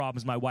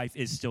problems, my wife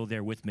is still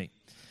there with me.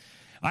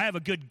 I have a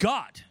good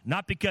God,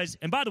 not because,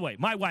 and by the way,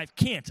 my wife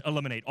can't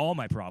eliminate all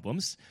my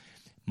problems.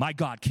 My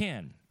God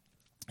can.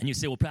 And you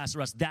say, well, Pastor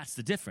Russ, that's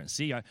the difference.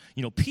 See,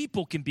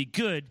 people can be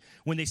good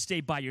when they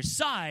stay by your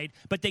side,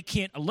 but they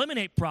can't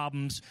eliminate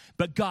problems,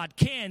 but God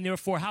can.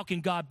 Therefore, how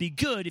can God be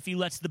good if he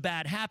lets the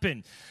bad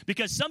happen?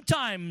 Because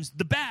sometimes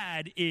the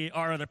bad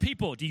are other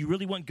people. Do you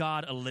really want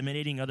God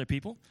eliminating other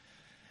people?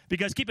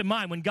 Because keep in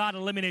mind, when God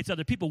eliminates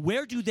other people,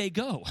 where do they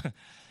go?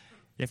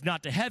 If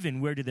not to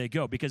heaven, where do they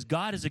go? Because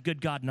God is a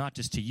good God not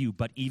just to you,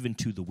 but even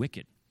to the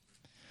wicked.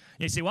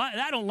 And you say, well,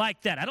 I don't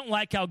like that. I don't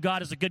like how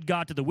God is a good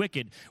God to the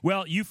wicked.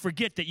 Well, you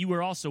forget that you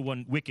were also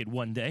wicked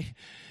one day.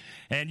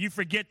 And you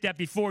forget that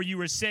before you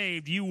were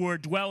saved, you were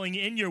dwelling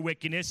in your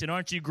wickedness. And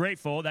aren't you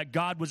grateful that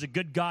God was a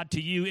good God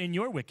to you in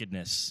your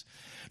wickedness?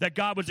 That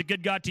God was a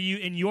good God to you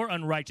in your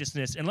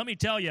unrighteousness. And let me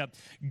tell you,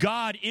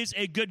 God is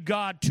a good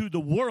God to the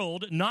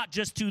world, not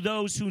just to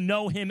those who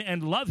know him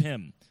and love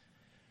him.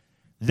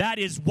 That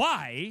is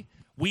why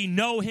we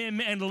know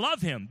him and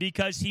love him,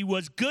 because he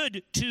was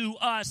good to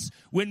us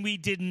when we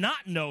did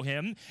not know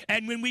him.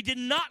 And when we did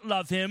not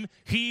love him,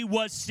 he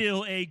was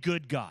still a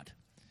good God.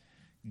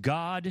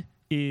 God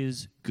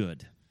is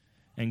good.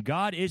 And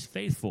God is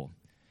faithful.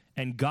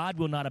 And God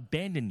will not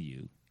abandon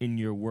you in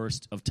your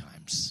worst of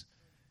times.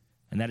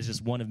 And that is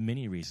just one of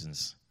many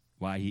reasons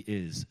why he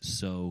is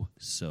so,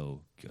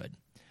 so good.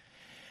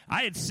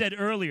 I had said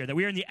earlier that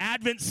we are in the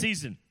Advent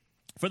season.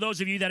 For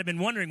those of you that have been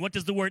wondering, what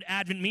does the word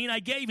Advent mean? I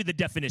gave you the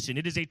definition.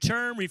 It is a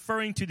term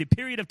referring to the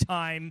period of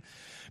time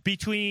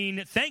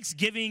between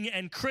Thanksgiving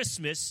and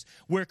Christmas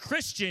where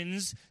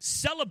Christians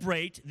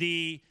celebrate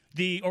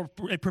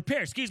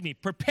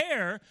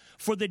prepare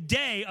for the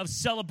day of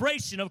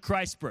celebration of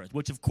Christ's birth,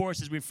 which of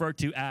course is referred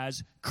to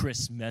as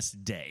Christmas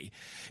Day.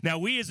 Now,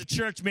 we as a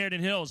church,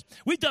 Meriden Hills,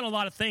 we've done a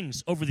lot of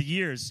things over the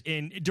years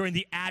during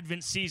the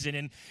Advent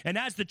season, and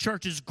as the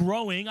church is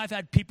growing, I've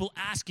had people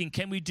asking,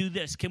 can we do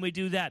this, can we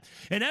do that?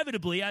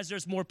 Inevitably, as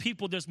there's more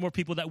people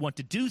that want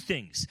to do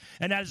things,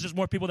 and as there's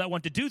more people that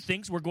want to do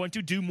things, we're going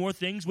to do more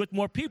things with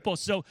more people.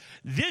 So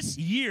this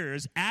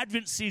year's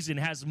Advent season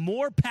has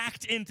more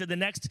packed into the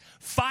next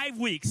 5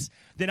 weeks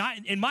than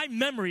in my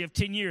memory of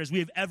 10 years we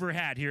have ever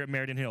had here at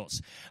Meriden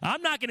Hills.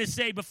 I'm not going to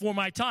say before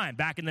my time,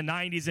 back in the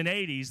 90s and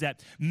 80s,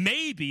 that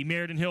maybe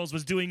Meriden Hills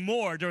was doing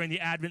more during the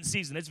Advent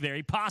season. It's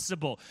very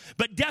possible.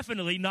 But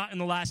definitely not in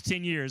the last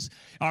 10 years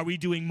are we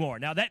doing more.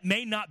 Now, that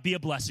may not be a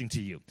blessing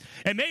to you.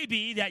 It may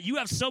be that you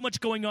have so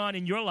much going on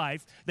in your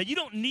life that you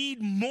don't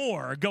need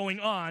more going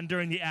on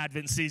during the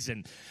Advent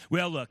season.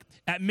 Well, look,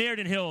 at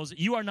Meriden Hills,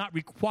 you are not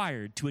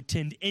required to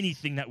attend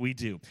anything that we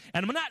do.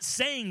 And I'm not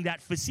saying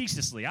that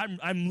facetiously.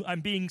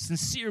 I'm being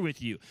sincere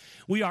with you.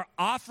 We are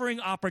offering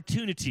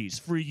opportunities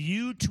for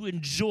you to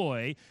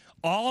enjoy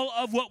all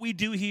of what we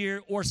do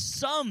here or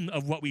some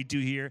of what we do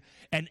here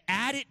and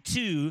add it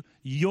to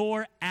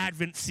your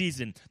Advent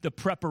season, the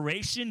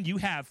preparation you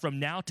have from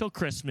now till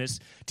Christmas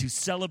to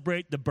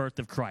celebrate the birth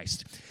of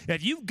Christ.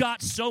 If you've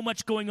got so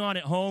much going on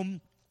at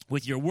home,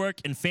 with your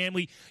work and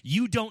family,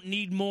 you don't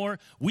need more.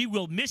 We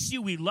will miss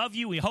you. We love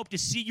you. We hope to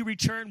see you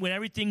return when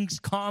everything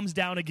calms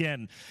down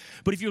again.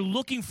 But if you're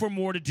looking for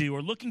more to do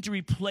or looking to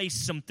replace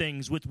some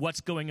things with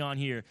what's going on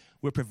here,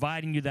 we're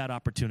providing you that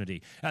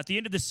opportunity. At the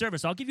end of the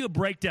service, I'll give you a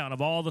breakdown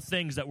of all the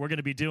things that we're going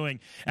to be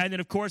doing. And then,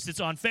 of course, it's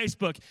on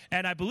Facebook.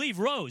 And I believe,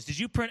 Rose, did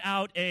you print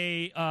out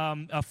a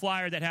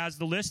flyer that has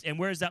the list? And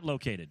where is that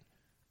located?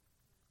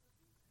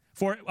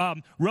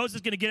 Rose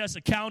is going to get us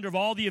a calendar of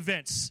all the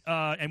events,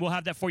 and we'll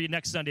have that for you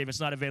next Sunday if it's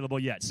not available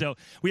yet. So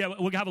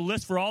we'll have a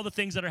list for all the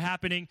things that are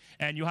happening,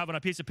 and you'll have it on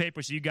a piece of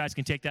paper so you guys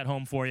can take that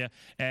home for you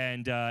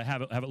and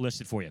have it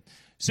listed for you.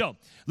 So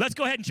let's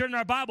go ahead and turn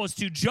our Bibles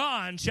to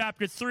John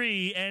chapter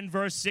 3 and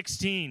verse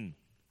 16.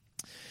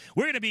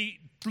 We're going to be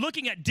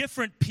looking at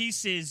different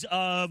pieces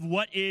of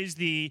what is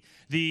the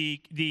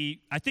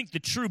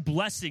true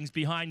blessings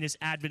behind this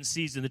Advent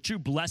season, the true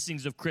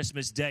blessings of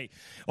Christmas Day.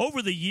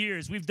 Over the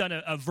years, we've done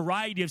a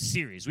variety of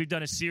series. We've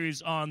done a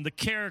series on the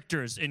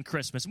characters in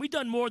Christmas, and we've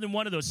done more than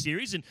one of those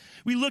series, and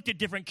we looked at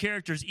different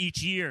characters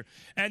each year.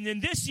 And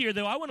then this year,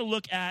 though, I want to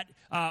look at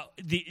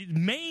the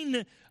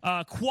main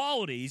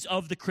qualities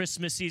of the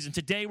Christmas season.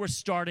 Today, we're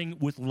starting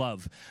with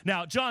love.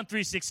 Now, John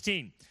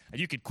 3:16.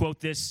 You could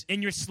quote this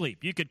in your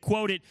sleep. You could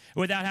quote it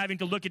without having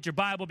to look at your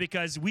Bible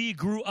because we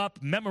grew up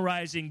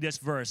memorizing this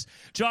verse.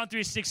 John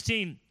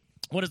 3:16,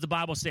 what does the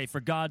Bible say?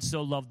 For God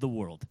so loved the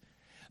world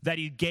that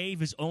he gave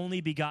his only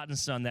begotten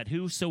Son, that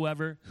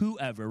whoever,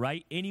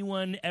 right?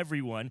 Anyone,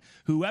 everyone,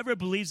 whoever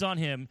believes on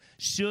him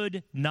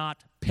should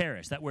not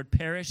perish. That word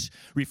perish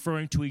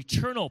referring to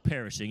eternal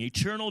perishing,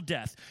 eternal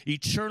death,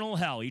 eternal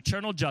hell,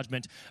 eternal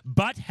judgment,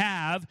 but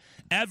have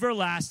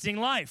everlasting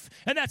life.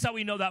 And that's how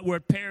we know that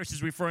word perish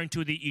is referring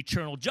to the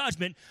eternal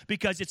judgment,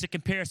 because it's a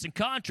comparison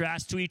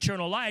contrast to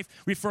eternal life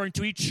referring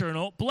to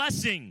eternal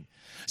blessing.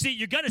 See,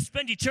 you're going to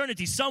spend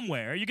eternity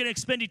somewhere. You're going to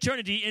spend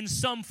eternity in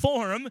some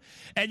form,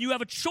 and you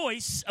have a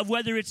choice of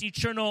whether it's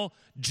eternal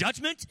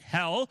judgment,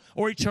 hell,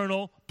 or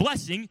eternal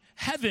blessing,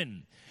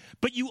 heaven.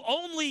 But you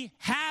only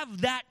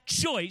have that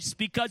choice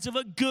because of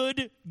a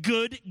good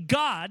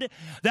God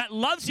that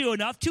loves you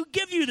enough to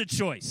give you the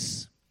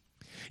choice.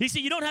 You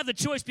see, you don't have the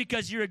choice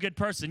because you're a good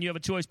person. You have a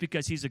choice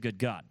because he's a good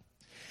God.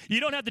 You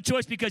don't have the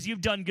choice because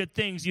you've done good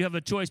things. You have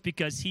a choice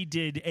because he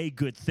did a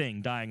good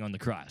thing, dying on the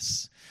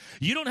cross.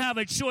 You don't have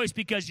a choice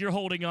because you're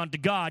holding on to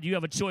God. You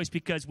have a choice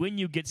because when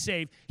you get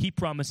saved, he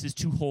promises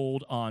to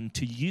hold on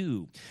to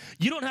you.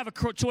 You don't have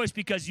a choice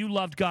because you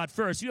loved God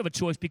first. You have a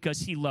choice because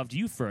he loved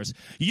you first.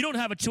 You don't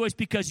have a choice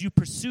because you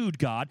pursued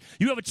God.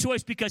 You have a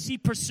choice because he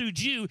pursued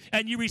you,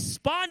 and you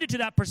responded to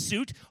that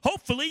pursuit,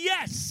 hopefully,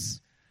 yes.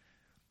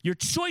 Your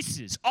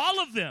choices, all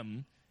of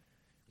them,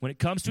 when it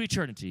comes to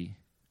eternity,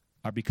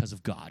 are because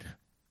of God,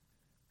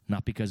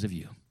 not because of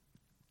you,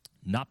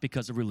 not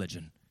because of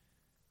religion,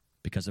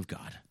 because of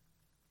God.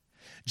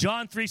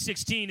 John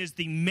 3:16 is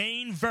the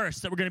main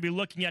verse that we're going to be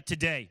looking at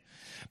today.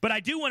 But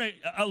I do want to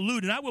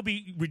allude, and I will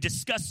be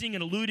discussing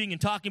and alluding and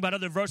talking about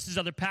other verses,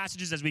 other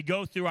passages as we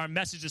go through our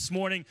message this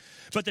morning.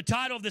 But the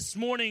title of this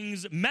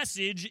morning's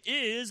message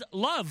is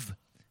Love.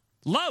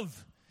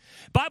 Love.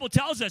 Bible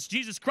tells us,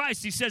 Jesus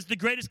Christ, he says the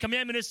greatest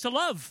commandment is to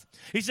love.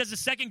 He says the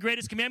second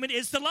greatest commandment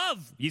is to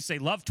love. You say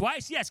love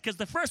twice? Yes, because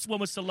the first one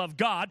was to love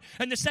God,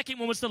 and the second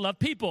one was to love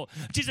people.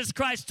 Jesus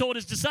Christ told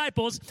his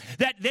disciples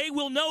that they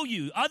will know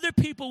you. Other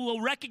people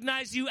will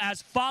recognize you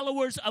as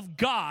followers of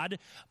God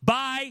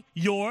by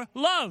your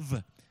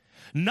love.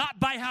 Not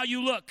by how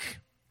you look,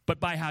 but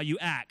by how you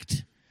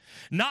act.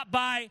 Not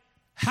by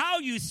how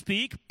you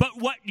speak, but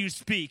what you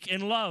speak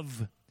in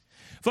love.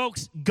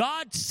 Folks,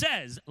 God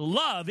says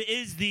love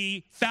is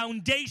the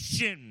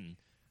foundation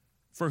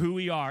for who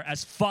we are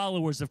as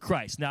followers of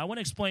Christ. Now, I want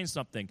to explain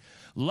something.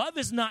 Love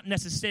is not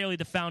necessarily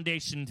the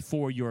foundation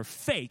for your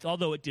faith,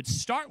 although it did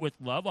start with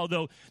love,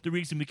 although the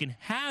reason we can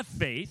have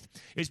faith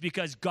is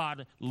because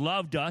God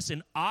loved us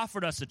and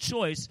offered us a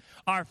choice.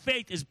 Our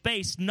faith is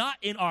based not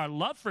in our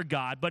love for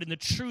God, but in the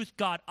truth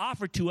God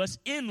offered to us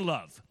in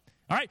love.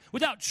 All right?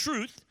 Without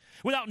truth,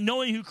 without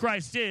knowing who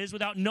Christ is,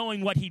 without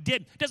knowing what he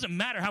did, it doesn't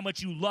matter how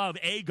much you love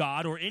a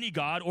God or any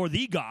God or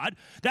the God,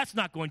 that's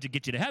not going to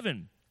get you to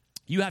heaven.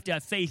 You have to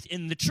have faith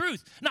in the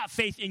truth, not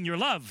faith in your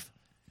love.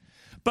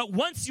 But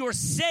once you're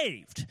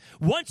saved,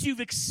 once you've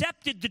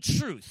accepted the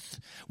truth,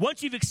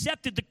 once you've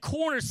accepted the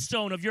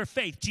cornerstone of your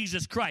faith,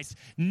 Jesus Christ,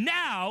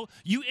 now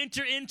you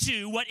enter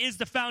into what is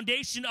the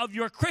foundation of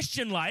your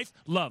Christian life,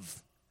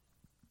 love.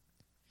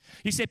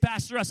 You say,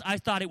 Pastor Russ, I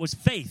thought it was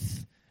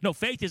faith. No,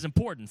 faith is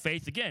important.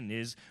 Faith, again,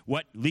 is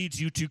what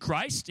leads you to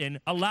Christ and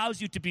allows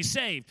you to be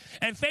saved.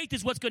 And faith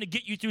is what's going to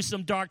get you through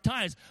some dark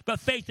times. But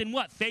faith in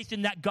what? Faith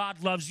in that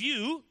God loves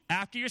you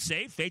after you're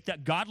saved. Faith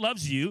that God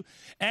loves you.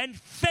 And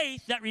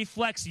faith that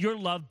reflects your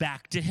love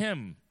back to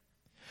him.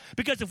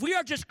 Because if we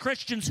are just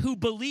Christians who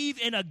believe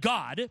in a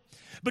God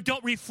but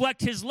don't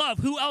reflect his love,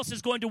 who else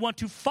is going to want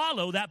to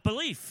follow that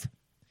belief?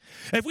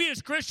 If we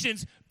as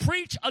Christians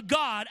preach a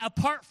God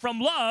apart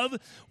from love,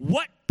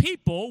 what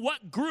people,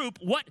 what group,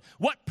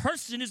 what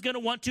person is going to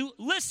want to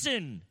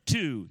listen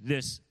to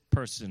this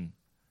person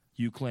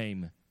you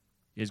claim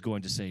is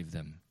going to save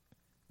them,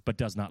 but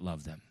does not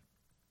love them?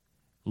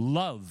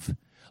 Love.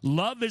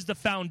 Love is the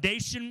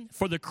foundation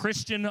for the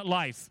Christian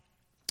life.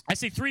 I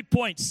see 3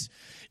 points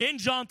in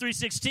John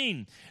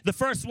 3:16. The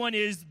first one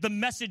is the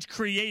message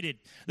created.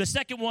 The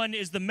second one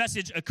is the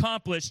message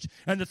accomplished.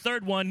 And the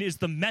third one is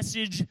the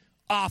message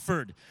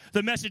offered.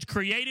 The message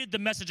created, the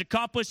message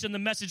accomplished, and the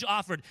message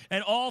offered.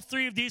 And all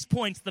three of these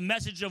points, the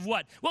message of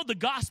what? Well, the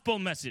gospel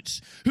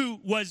message,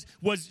 who was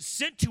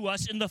sent to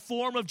us in the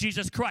form of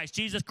Jesus Christ.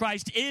 Jesus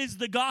Christ is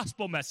the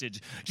gospel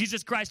message.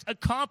 Jesus Christ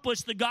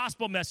accomplished the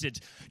gospel message.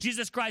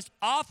 Jesus Christ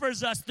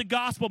offers us the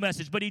gospel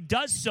message, but he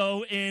does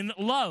so in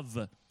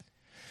love.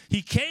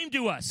 He came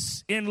to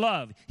us in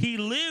love. He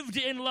lived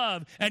in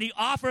love, and he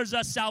offers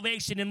us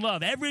salvation in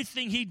love.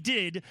 Everything he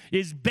did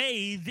is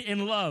bathed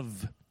in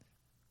love.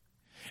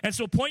 And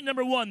so point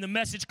number one, the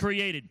message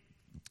created.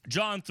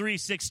 John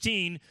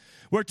 3:16,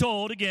 we're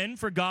told, again,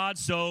 for God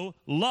so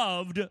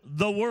loved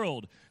the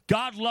world.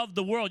 God loved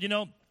the world. You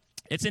know,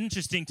 it's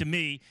interesting to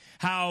me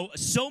how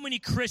so many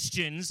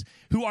Christians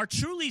who are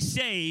truly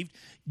saved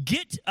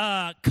get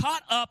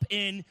caught up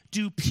in,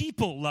 do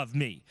people love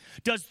me?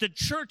 Does the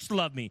church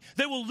love me?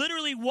 They will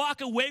literally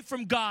walk away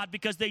from God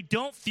because they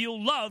don't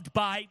feel loved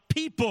by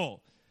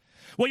people.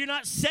 Well, you're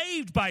not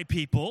saved by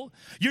people.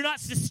 You're not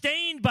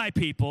sustained by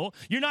people.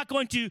 You're not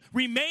going to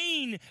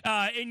remain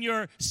in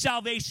your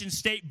salvation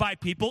state by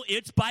people.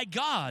 It's by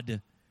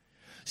God.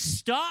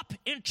 Stop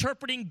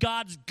interpreting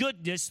God's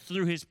goodness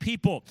through his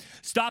people.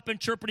 Stop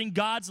interpreting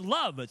God's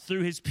love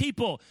through his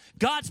people.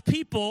 God's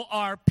people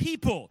are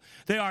people.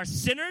 They are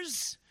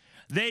sinners.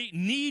 They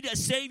need a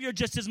Savior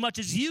just as much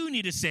as you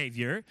need a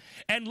Savior.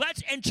 And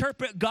let's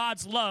interpret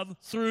God's love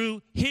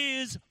through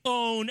his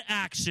own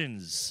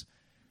actions,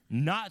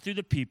 not through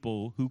the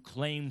people who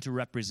claim to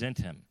represent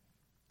him.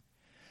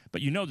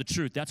 But you know the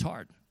truth, that's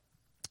hard.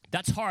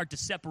 That's hard to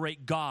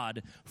separate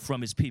God from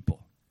his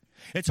people.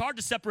 It's hard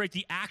to separate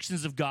the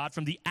actions of God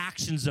from the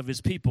actions of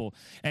his people.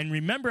 And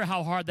remember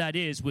how hard that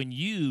is when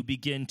you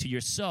begin to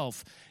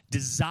yourself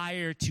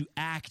desire to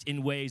act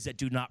in ways that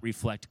do not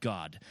reflect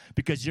God,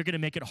 because you're going to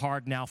make it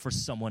hard now for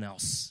someone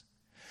else.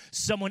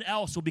 Someone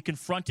else will be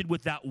confronted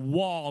with that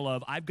wall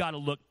of, I've got to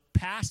look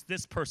past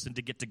this person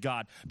to get to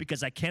God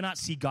because I cannot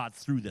see God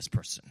through this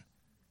person.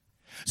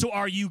 So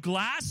are you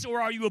glass or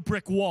are you a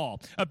brick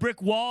wall? A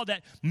brick wall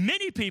that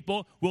many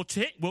people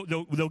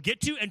they'll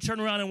get to and turn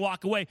around and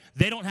walk away.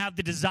 They don't have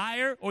the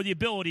desire or the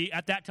ability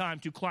at that time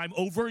to climb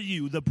over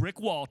you, the brick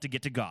wall, to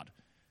get to God.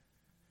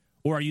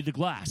 Or are you the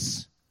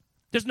glass?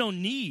 There's no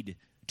need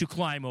to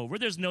climb over.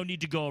 There's no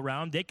need to go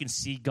around. They can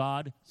see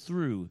God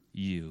through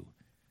you.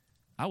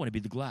 I want to be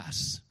the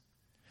glass.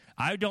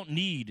 I don't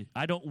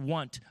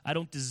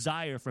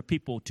desire for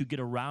people to get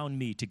around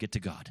me to get to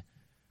God.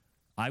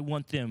 I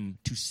want them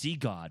to see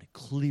God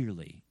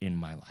clearly in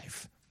my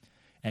life.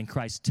 And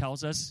Christ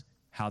tells us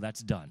how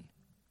that's done.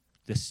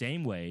 The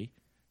same way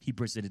he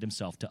presented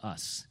himself to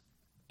us,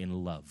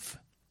 in love.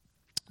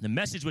 The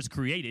message was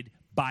created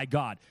by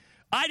God.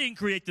 I didn't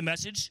create the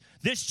message.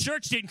 This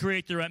church didn't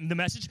create the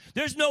message.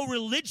 There's no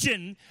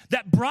religion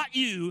that brought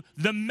you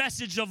the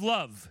message of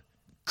love.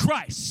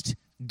 Christ,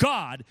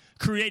 God,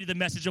 created the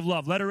message of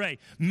love. Letter A,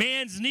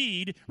 man's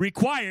need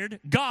required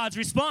God's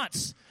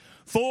response.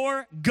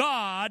 For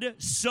God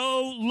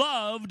so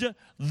loved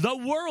the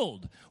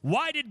world.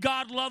 Why did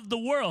God love the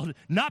world?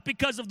 Not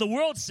because of the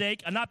world's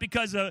sake, and not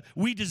because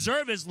we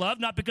deserve his love,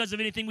 not because of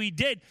anything we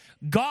did.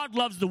 God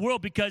loves the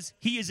world because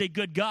he is a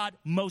good God,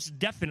 most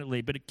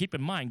definitely. But keep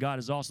in mind, God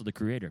is also the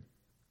creator.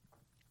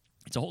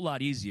 It's a whole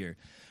lot easier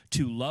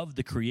to love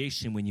the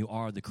creation when you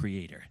are the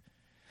creator.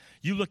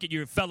 You look at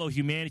your fellow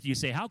humanity, you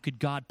say, how could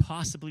God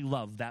possibly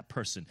love that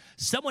person?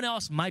 Someone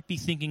else might be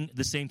thinking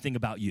the same thing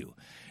about you.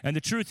 And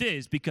the truth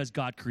is, because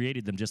God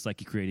created them just like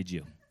he created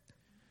you.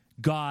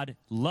 God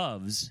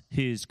loves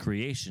his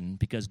creation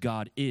because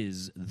God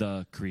is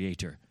the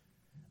creator.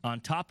 On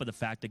top of the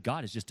fact that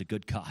God is just a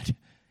good God.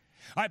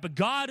 All right, but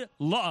God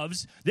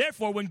loves.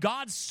 Therefore, when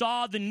God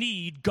saw the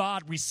need,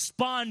 God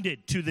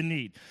responded to the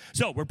need.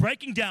 So we're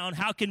breaking down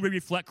how can we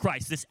reflect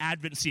Christ this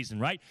Advent season,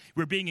 right?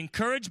 We're being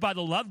encouraged by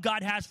the love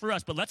God has for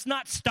us, but let's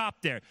not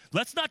stop there.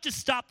 Let's not just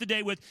stop the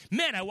day with,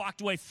 man, I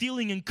walked away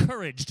feeling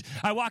encouraged.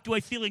 I walked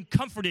away feeling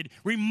comforted,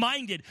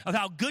 reminded of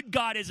how good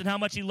God is and how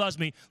much he loves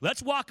me.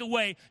 Let's walk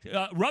away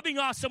rubbing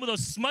off some of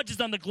those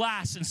smudges on the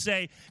glass and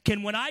say,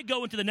 when I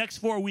go into the next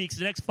 4 weeks,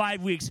 the next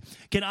 5 weeks,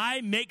 can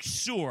I make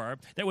sure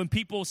that when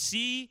people see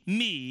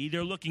me,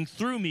 they're looking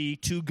through me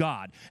to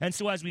God. And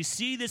so as we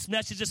see this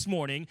message this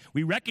morning,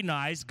 we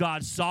recognize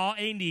God saw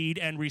a need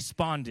and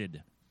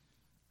responded.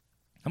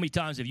 How many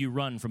times have you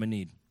run from a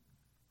need?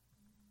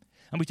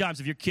 How many times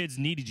have your kids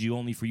needed you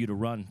only for you to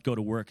run, go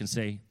to work and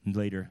say,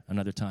 later,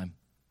 another time?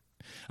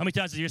 How many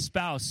times has your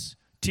spouse,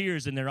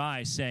 tears in their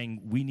eyes,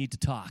 saying, we need to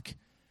talk,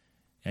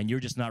 and you're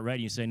just not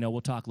ready? You say, no,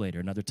 we'll talk later,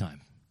 another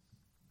time.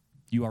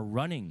 You are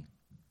running.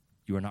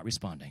 You are not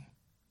responding.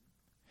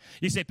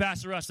 You say,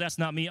 Pastor Russ, that's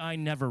not me. I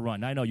never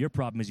run. I know your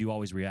problem is you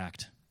always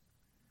react.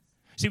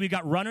 See, we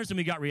got runners and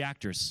we got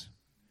reactors.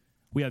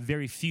 We have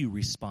very few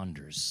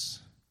responders.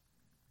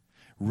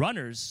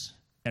 Runners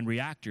and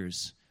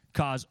reactors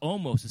cause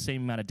almost the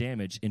same amount of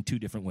damage in two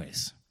different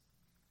ways.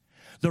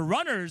 The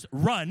runners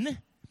run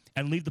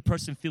and leave the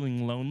person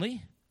feeling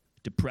lonely,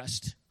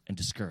 depressed, and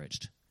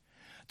discouraged.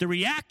 The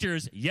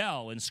reactors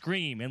yell and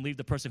scream and leave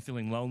the person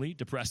feeling lonely,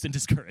 depressed, and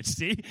discouraged.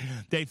 See?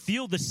 They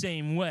feel the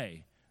same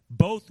way.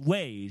 Both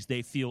ways,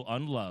 they feel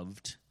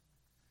unloved,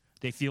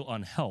 they feel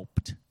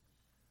unhelped,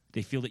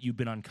 they feel that you've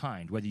been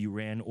unkind, whether you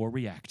ran or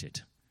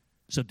reacted.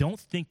 So don't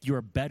think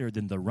you're better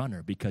than the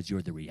runner because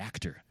you're the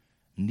reactor.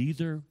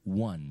 Neither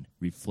one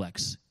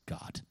reflects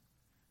God.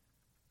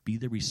 Be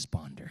the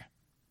responder.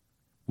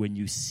 When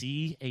you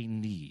see a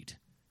need,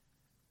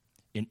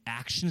 in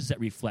actions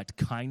that reflect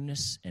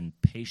kindness and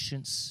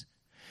patience,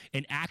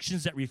 in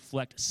actions that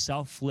reflect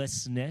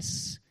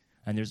selflessness,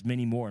 and there's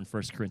many more in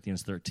 1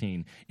 Corinthians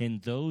 13. In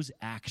those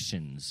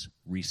actions,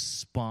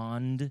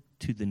 respond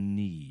to the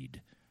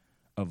need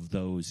of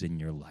those in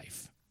your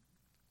life.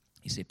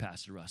 You say,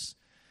 Pastor Russ,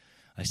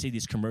 I see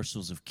these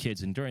commercials of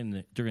kids, and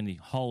during the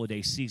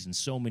holiday season,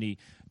 so many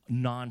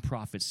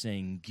nonprofits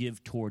saying,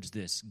 give towards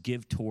this,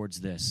 give towards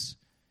this.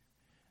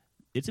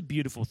 It's a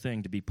beautiful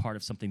thing to be part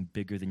of something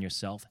bigger than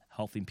yourself,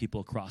 helping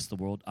people across the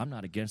world. I'm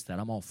not against that.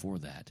 I'm all for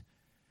that.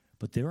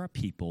 But there are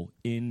people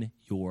in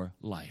your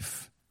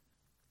life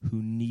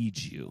who need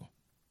you.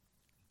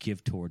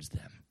 Give towards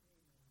them.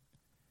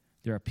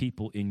 There are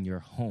people in your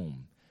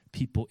home,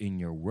 people in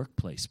your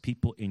workplace,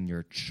 people in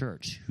your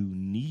church who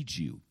need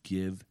you.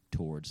 Give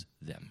towards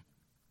them.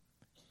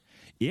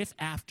 If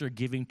after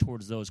giving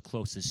towards those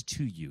closest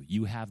to you,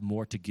 you have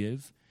more to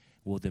give,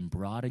 well, then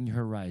broaden your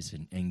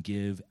horizon and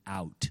give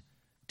out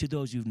to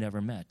those you've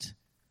never met.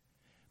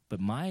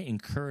 But my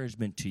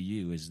encouragement to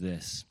you is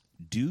this: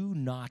 do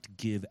not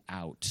give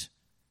out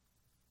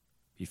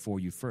before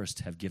you first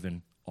have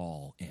given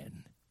all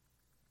in.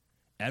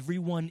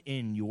 Everyone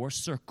in your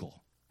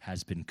circle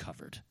has been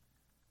covered.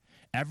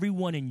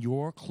 Everyone in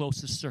your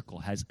closest circle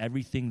has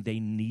everything they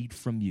need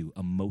from you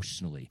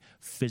emotionally,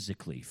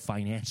 physically,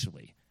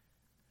 financially.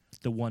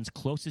 The ones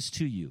closest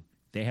to you,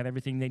 they have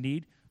everything they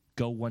need.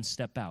 Go one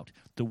step out.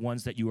 The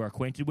ones that you are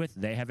acquainted with,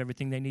 they have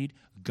everything they need.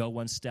 Go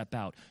one step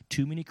out.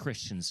 Too many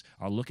Christians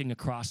are looking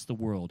across the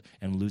world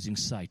and losing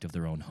sight of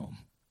their own home.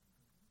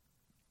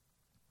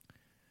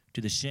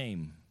 To the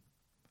shame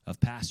of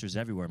pastors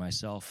everywhere,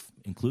 myself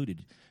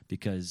included,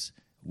 because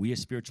we as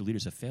spiritual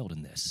leaders have failed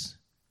in this.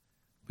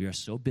 We are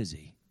so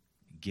busy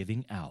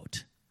giving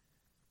out,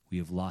 we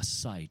have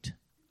lost sight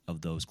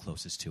of those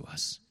closest to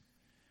us,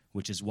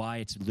 which is why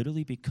it's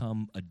literally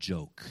become a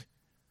joke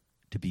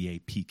to be a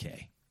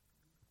PK,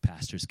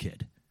 pastor's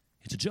kid.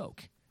 It's a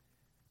joke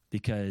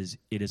because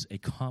it is a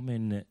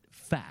common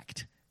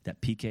fact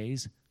that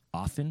PKs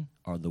often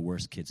are the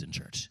worst kids in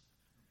church.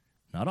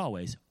 Not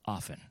always,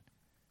 often.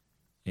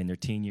 In their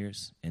teen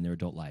years, in their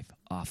adult life,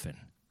 often.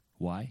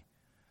 Why?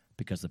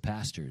 Because the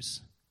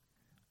pastors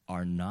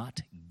are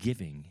not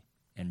giving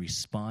and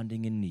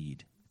responding in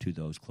need to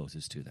those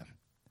closest to them.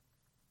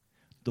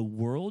 The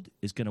world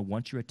is going to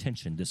want your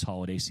attention this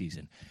holiday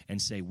season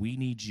and say, we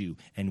need you,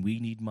 and we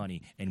need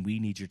money, and we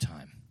need your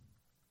time.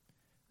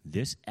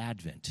 This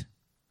Advent,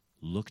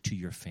 look to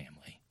your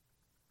family.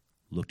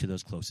 Look to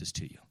those closest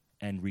to you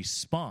and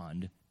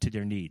respond to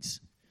their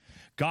needs.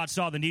 God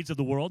saw the needs of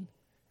the world,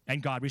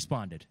 and God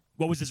responded.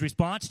 What was his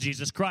response?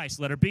 Jesus Christ,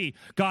 letter B.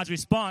 God's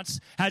response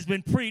has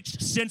been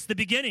preached since the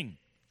beginning.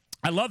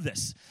 I love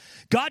this.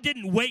 God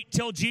didn't wait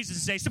till Jesus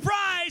to say,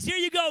 surprise, here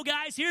you go,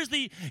 guys. Here's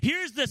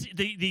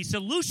the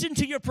solution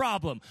to your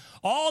problem.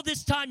 All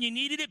this time you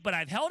needed it, but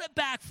I've held it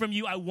back from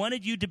you. I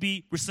wanted you to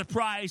be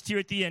surprised here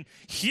at the end.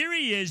 Here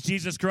he is,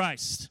 Jesus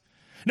Christ.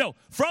 No,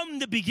 from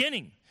the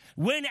beginning,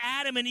 when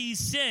Adam and Eve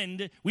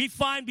sinned, we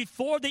find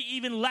before they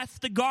even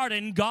left the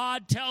garden,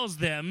 God tells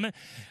them,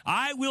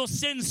 I will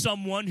send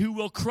someone who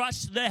will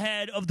crush the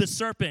head of the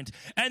serpent.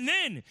 And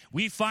then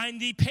we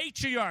find the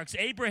patriarchs,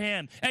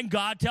 Abraham, and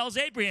God tells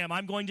Abraham,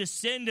 I'm going to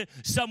send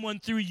someone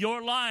through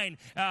your line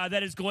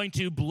that is going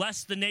to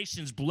bless the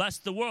nations, bless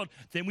the world.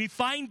 Then we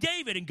find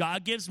David, and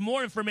God gives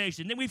more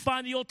information. Then we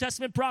find the Old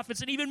Testament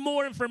prophets, and even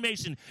more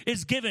information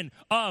is given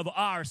of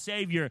our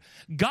Savior.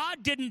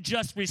 God didn't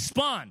just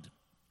respond,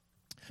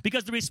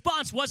 because the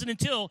response wasn't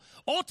until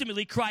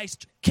ultimately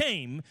Christ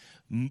came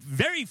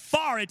very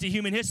far into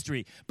human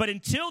history. But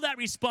until that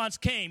response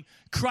came,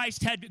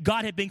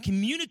 God had been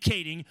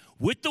communicating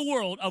with the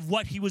world of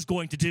what he was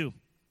going to do.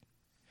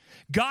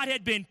 God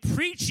had been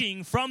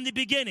preaching from the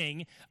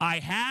beginning, I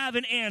have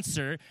an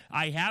answer,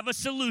 I have a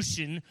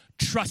solution,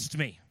 trust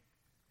me.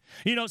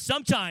 You know,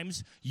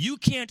 sometimes you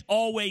can't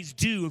always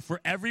do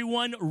for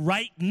everyone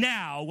right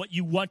now what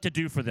you want to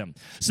do for them.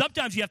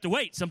 Sometimes you have to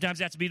wait. Sometimes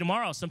it has to be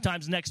tomorrow.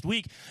 Sometimes next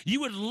week. You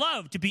would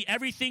love to be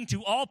everything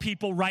to all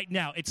people right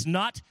now. It's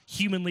not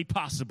humanly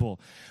possible.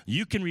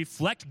 You can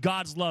reflect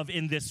God's love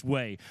in this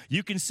way.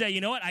 You can say,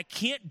 you know what? I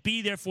can't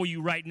be there for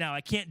you right now.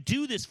 I can't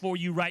do this for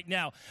you right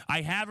now.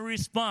 I have a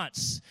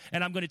response,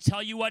 and I'm going to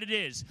tell you what it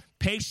is.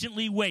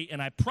 Patiently wait,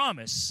 and I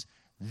promise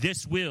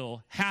this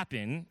will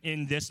happen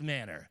in this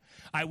manner.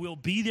 I will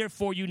be there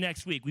for you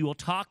next week. We will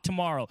talk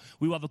tomorrow.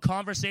 We will have a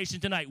conversation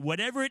tonight.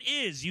 Whatever it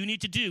is you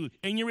need to do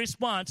in your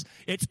response,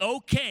 it's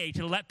okay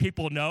to let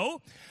people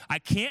know, I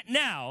can't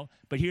now,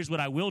 but here's what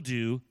I will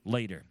do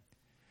later.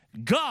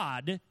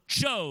 God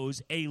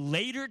chose a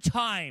later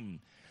time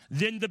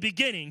than the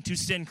beginning to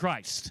send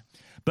Christ.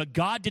 But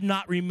God did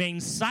not remain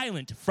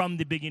silent from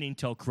the beginning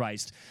till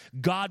Christ.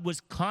 God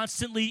was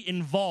constantly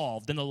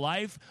involved in the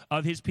life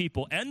of his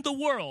people and the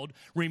world,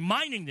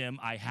 reminding them,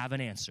 I have an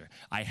answer,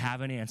 I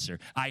have an answer,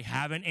 I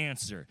have an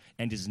answer,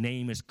 and his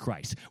name is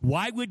Christ.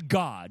 Why would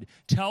God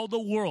tell the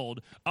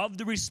world of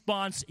the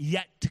response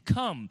yet to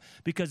come?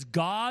 Because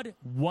God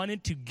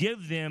wanted to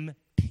give them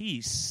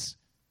peace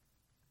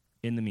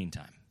in the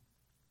meantime.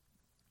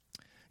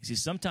 You see,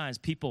 sometimes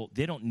people,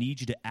 they don't need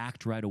you to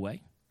act right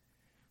away.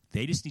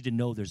 They just need to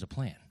know there's a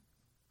plan,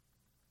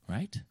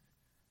 right?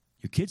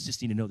 Your kids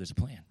just need to know there's a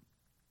plan.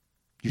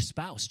 Your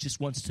spouse just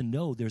wants to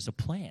know there's a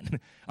plan.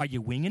 Are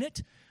you winging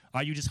it?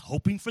 Are you just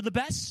hoping for the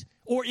best?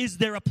 Or is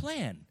there a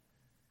plan?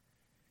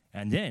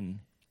 And then,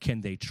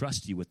 can they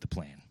trust you with the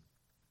plan?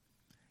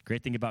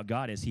 Great thing about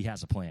God is he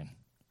has a plan,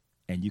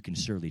 and you can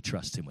surely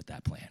trust him with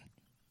that plan.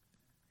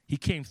 He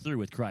came through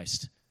with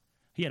Christ.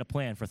 He had a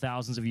plan for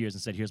thousands of years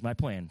and said, here's my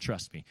plan,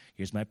 trust me.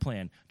 Here's my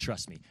plan,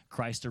 trust me.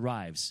 Christ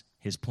arrives,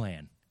 his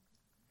plan.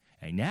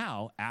 And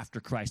now, after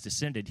Christ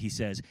ascended, he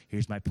says,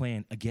 here's my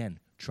plan again,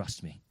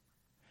 trust me.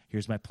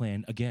 Here's my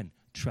plan again,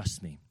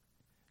 trust me.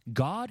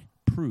 God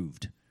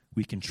proved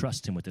we can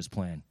trust him with his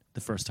plan the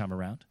first time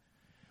around.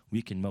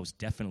 We can most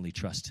definitely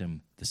trust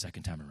him the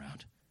second time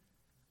around.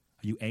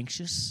 Are you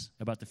anxious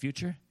about the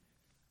future?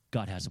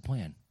 God has a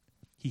plan.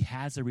 He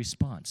has a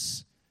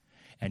response.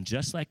 And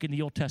just like in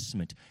the Old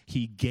Testament,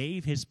 he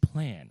gave his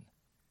plan.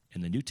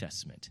 In the New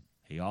Testament,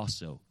 he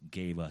also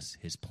gave us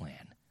his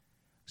plan.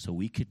 So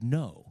we could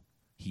know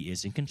he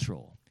is in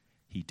control.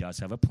 He does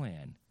have a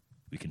plan.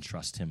 We can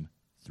trust him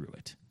through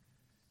it.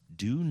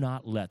 Do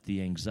not let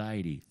the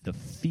anxiety, the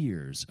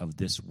fears of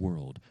this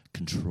world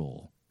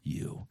control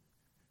you.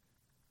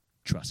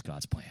 Trust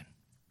God's plan.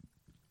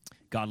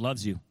 God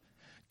loves you.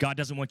 God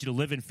doesn't want you to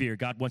live in fear.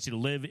 God wants you to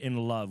live in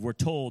love. We're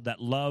told that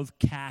love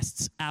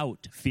casts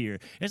out fear.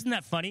 Isn't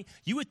that funny?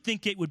 You would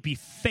think it would be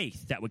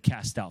faith that would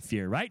cast out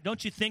fear, right?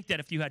 Don't you think that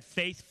if you had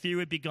faith, fear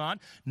would be gone?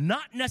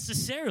 Not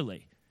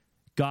necessarily.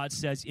 God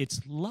says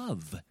it's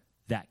love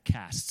that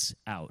casts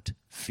out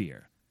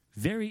fear.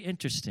 Very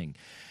interesting.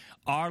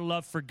 Our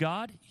love for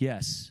God,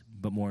 yes,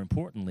 but more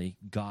importantly,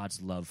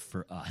 God's love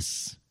for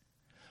us.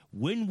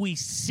 When we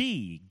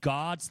see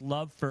God's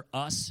love for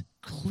us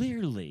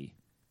clearly,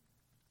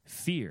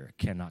 fear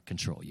cannot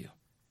control you.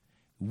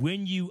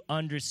 When you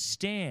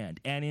understand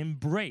and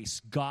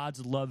embrace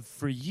God's love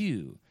for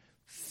you,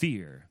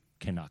 fear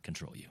cannot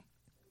control you.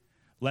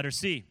 Letter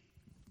C,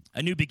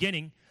 a new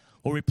beginning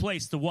will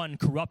replace the one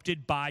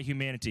corrupted by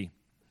humanity.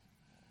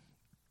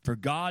 For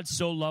God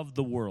so loved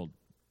the world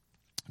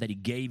that he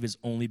gave his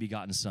only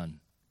begotten Son,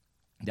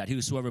 that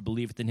whosoever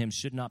believeth in him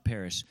should not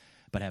perish,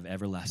 but have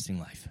everlasting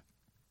life.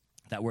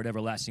 That word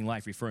everlasting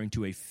life referring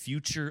to a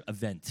future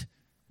event.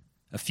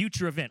 A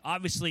future event.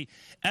 Obviously,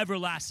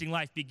 everlasting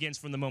life begins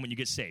from the moment you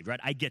get saved, right?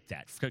 I get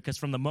that. Because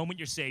from the moment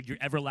you're saved, your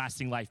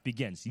everlasting life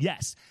begins.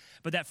 Yes.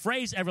 But that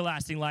phrase,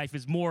 everlasting life,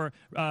 is more,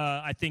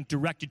 I think,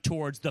 directed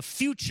towards the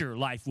future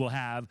life we'll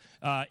have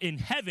in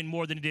heaven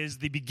more than it is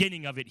the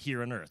beginning of it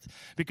here on earth.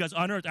 Because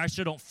on earth, I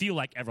sure don't feel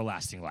like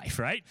everlasting life,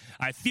 right?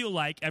 I feel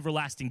like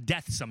everlasting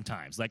death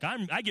sometimes. Like,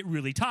 I get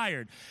really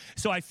tired.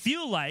 So I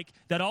feel like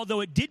that although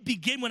it did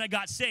begin when I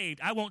got saved,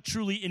 I won't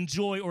truly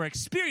enjoy or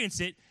experience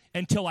it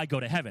until I go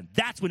to heaven.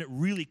 That's when it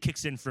really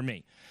kicks in for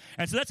me.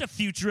 And so that's a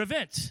future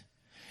event.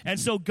 And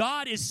so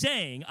God is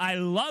saying, I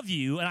love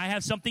you and I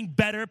have something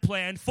better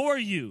planned for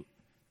you.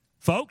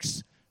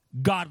 Folks,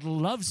 God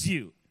loves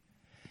you.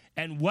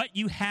 And what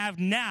you have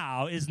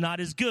now is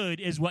not as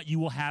good as what you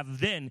will have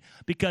then,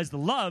 because the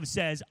love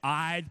says,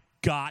 I've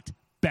got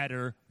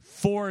better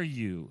for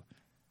you.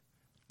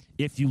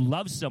 If you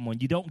love someone,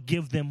 you don't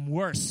give them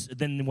worse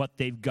than what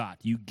they've got.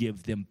 You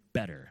give them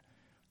better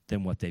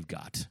than what they've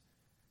got.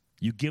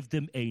 You give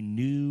them a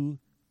new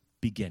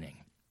beginning.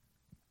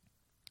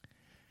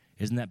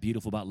 Isn't that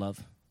beautiful about love?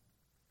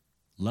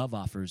 Love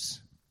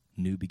offers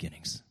new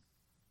beginnings.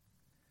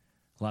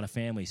 A lot of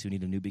families who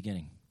need a new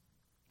beginning.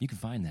 You can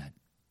find that.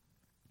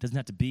 It doesn't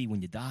have to be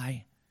when you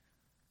die.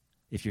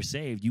 If you're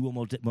saved, you will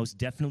most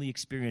definitely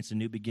experience a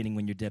new beginning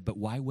when you're dead. But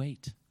why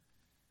wait?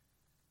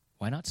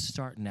 Why not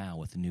start now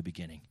with a new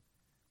beginning?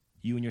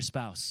 You and your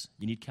spouse,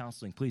 you need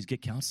counseling. Please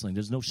get counseling.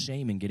 There's no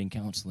shame in getting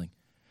counseling.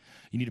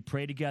 You need to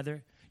pray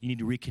together. You need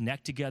to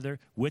reconnect together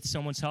with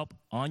someone's help,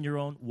 on your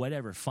own,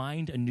 whatever.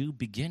 Find a new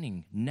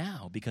beginning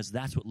now, because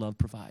that's what love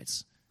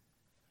provides.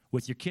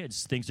 With your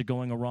kids, things are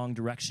going a wrong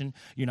direction.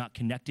 You're not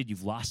connected.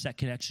 You've lost that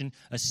connection.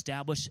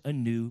 Establish a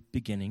new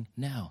beginning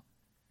now.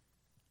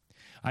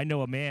 I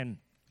know a man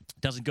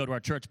doesn't go to our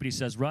church, but he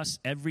says, Russ,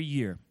 every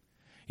year,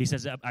 he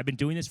says, I've been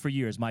doing this for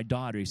years. My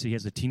daughter, he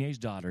has a teenage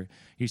daughter.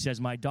 He says,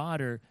 my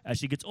daughter, as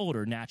she gets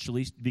older,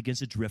 naturally begins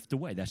to drift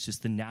away. That's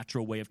just the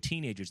natural way of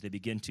teenagers. They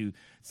begin to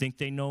think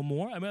they know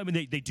more. I mean,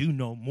 they do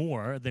know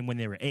more than when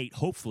they were 8,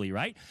 hopefully,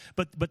 right?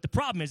 But the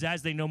problem is,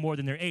 as they know more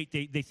than they're 8,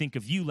 they think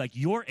of you like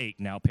you're 8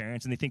 now,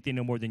 parents, and they think they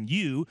know more than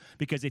you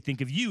because they think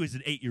of you as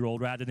an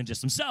 8-year-old rather than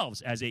just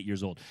themselves as 8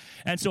 years old.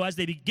 And so as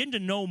they begin to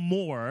know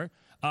more,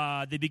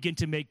 they begin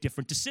to make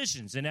different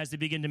decisions. And as they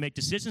begin to make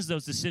decisions,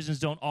 those decisions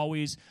don't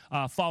always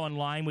fall in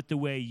line with the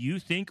way you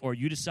think or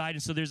you decide.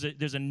 And so there's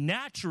a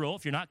natural,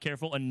 if you're not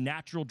careful, a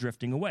natural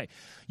drifting away.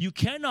 You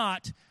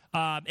cannot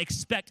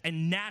expect a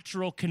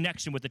natural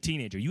connection with a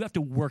teenager. You have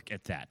to work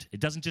at that.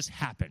 It doesn't just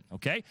happen,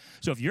 okay?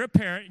 So if you're a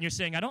parent and you're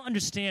saying, I don't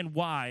understand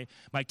why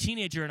my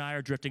teenager and I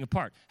are drifting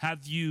apart,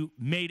 have you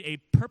made a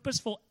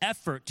purposeful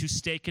effort to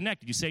stay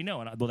connected? You say no,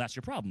 and well, that's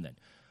your problem then.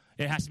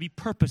 It has to be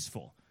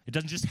purposeful. It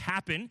doesn't just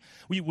happen.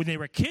 When they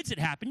were kids, it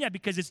happened. Yeah,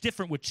 because it's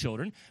different with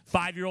children.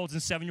 5-year-olds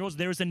and 7-year-olds,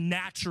 there is a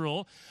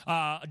natural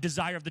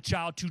desire of the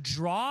child to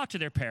draw to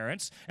their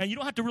parents, and you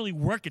don't have to really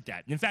work at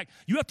that. In fact,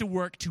 you have to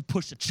work to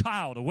push a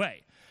child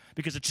away,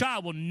 because a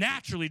child will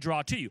naturally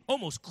draw to you,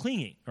 almost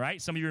clinging,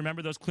 right? Some of you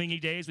remember those clingy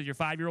days with your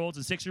 5-year-olds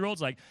and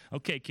 6-year-olds, like,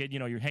 okay, kid,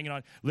 you're hanging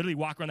on, literally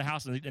walk around the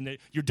house, and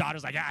your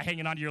daughter's like,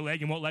 hanging onto your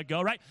leg and won't let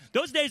go, right?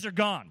 Those days are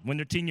gone when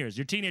they're teen years.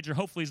 Your teenager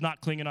hopefully is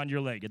not clinging on your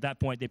leg. At that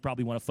point, they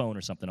probably want a phone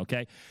or something,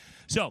 okay?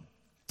 So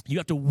you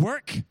have to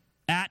work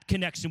at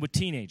connection with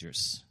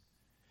teenagers.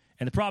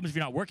 And the problem is if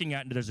you're not working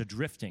at it, there's a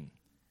drifting.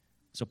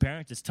 So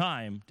parents, it's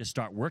time to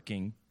start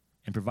working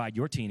and provide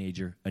your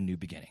teenager a new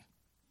beginning.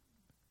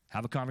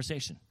 Have a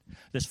conversation.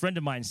 This friend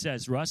of mine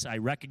says, Russ, I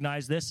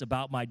recognize this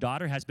about my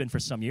daughter, has been for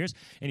some years.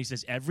 And he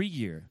says, every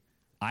year,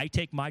 I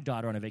take my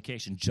daughter on a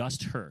vacation,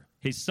 just her.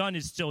 His son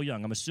is still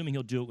young. I'm assuming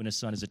he'll do it when his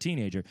son is a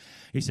teenager.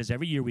 He says,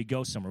 every year we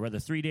go somewhere, whether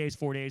 3 days,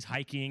 4 days,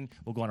 hiking,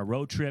 we'll go on a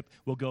road trip,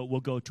 we'll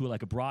go to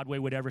like a Broadway,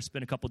 whatever,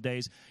 spend a couple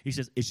days. He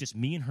says, it's just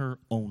me and her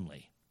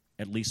only,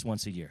 at least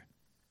once a year,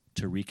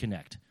 to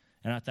reconnect.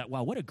 And I thought,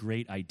 wow, what a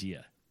great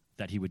idea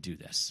that he would do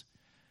this.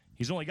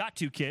 He's only got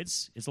 2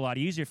 kids. It's a lot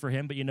easier for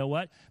him, but you know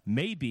what?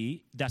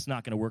 Maybe that's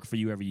not going to work for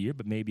you every year,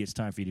 but maybe it's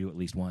time for you to do it at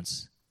least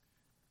once.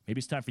 Maybe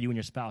it's time for you and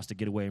your spouse to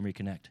get away and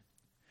reconnect.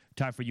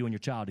 Time for you and your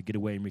child to get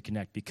away and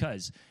reconnect,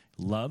 because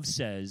love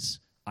says,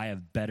 I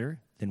have better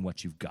than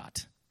what you've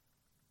got,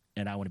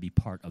 and I want to be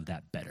part of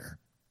that better.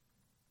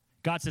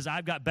 God says,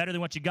 I've got better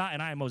than what you got,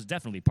 and I am most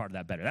definitely part of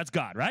that better. That's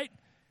God, right?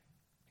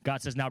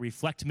 God says, now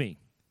reflect me.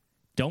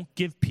 Don't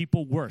give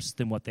people worse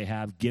than what they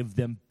have. Give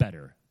them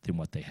better than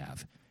what they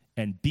have.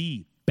 And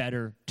be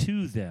better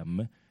to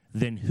them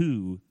than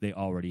who they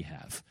already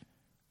have.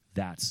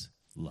 That's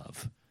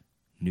love.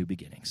 New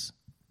beginnings.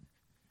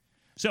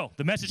 So,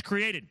 the message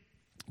created.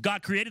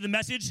 God created the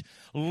message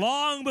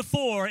long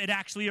before it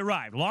actually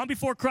arrived. Long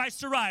before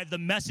Christ arrived, the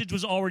message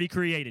was already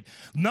created.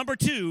 Number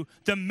 2,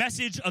 the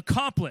message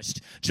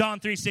accomplished. John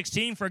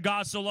 3:16, for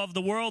God so loved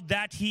the world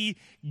that he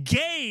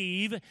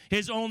gave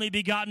his only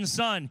begotten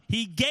Son.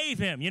 He gave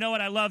him. You know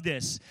what? I love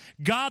this.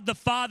 God the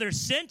Father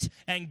sent,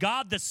 and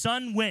God the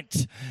Son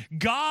went.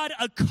 God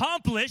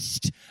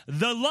accomplished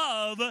the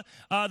love,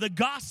 the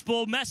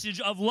gospel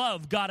message of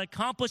love. God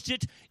accomplished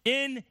it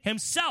in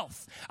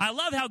himself. I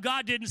love how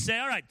God didn't say,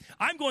 all right,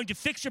 I'm going to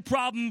fix your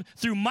problem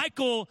through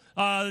Michael,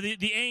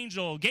 the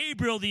angel,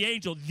 Gabriel, the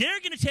angel. They're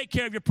going to take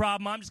care of your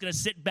problem. I'm just going to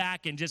sit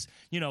back and just,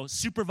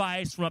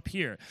 supervise from up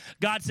here.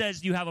 God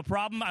says, you have a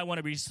problem. I want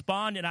to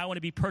respond, and I want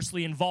to be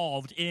personally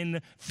involved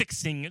in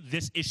fixing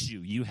this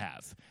issue you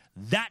have.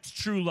 That's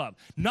true love.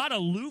 Not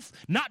aloof,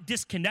 not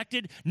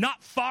disconnected,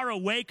 not far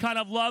away kind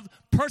of love.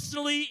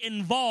 Personally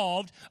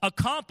involved,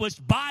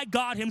 accomplished by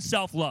God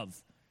himself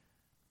love.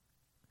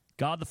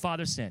 God the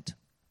Father sent.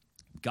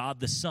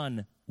 God the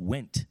Son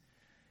went.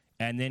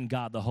 And then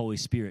God the Holy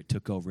Spirit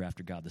took over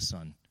after God the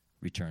Son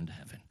returned to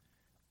heaven.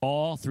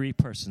 All 3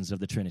 persons of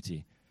the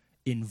Trinity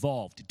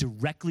involved,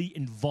 directly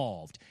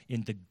involved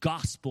in the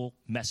gospel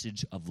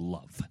message of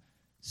love,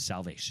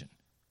 salvation.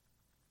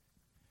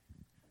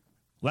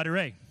 Letter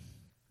A.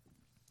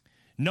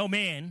 No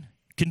man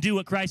can do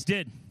what Christ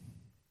did.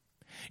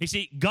 You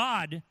see,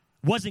 God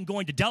wasn't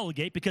going to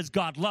delegate because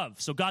God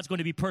loved, so God's going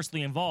to be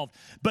personally involved.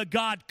 But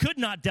God could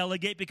not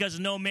delegate because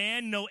no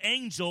man, no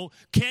angel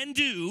can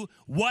do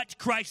what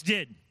Christ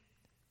did.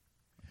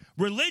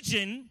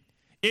 Religion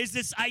is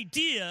this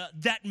idea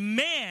that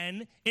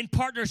man in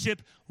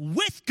partnership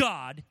with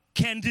God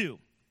can do.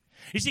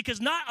 You see, because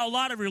not a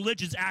lot of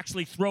religions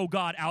actually throw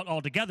God out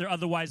altogether,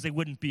 otherwise they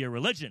wouldn't be a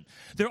religion.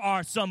 There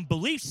are some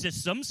belief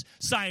systems,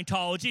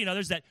 Scientology and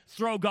others, that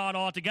throw God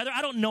altogether.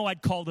 I don't know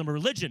I'd call them a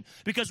religion,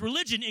 because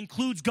religion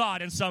includes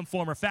God in some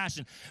form or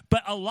fashion.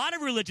 But a lot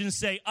of religions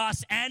say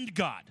us and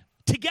God.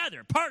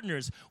 Together,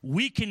 partners,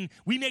 we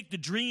make the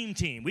dream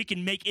team. We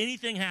can make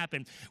anything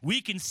happen. We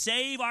can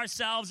save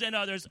ourselves and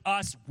others,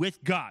 us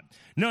with God.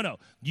 No,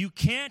 you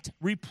can't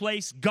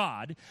replace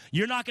God.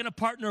 You're not going to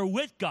partner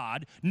with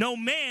God. No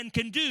man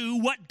can do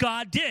what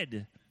God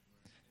did.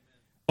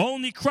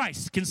 Only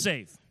Christ can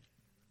save.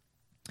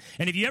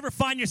 And if you ever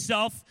find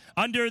yourself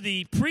under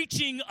the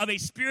preaching of a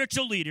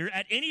spiritual leader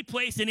at any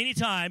place and any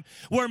time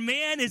where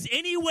man is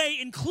any way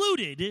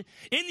included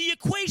in the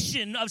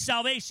equation of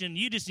salvation,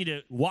 you just need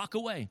to walk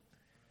away.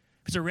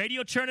 If it's a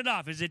radio, turn it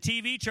off. If it's a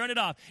TV, turn it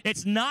off.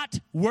 It's not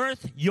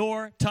worth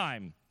your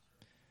time,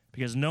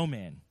 because no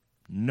man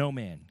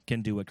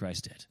can do what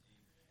Christ did.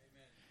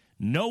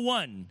 Amen. No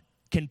one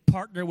can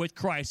partner with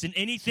Christ in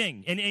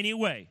anything, in any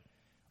way.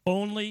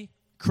 Only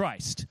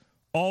Christ.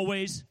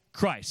 Always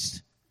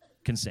Christ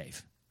can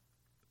save.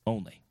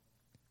 Only.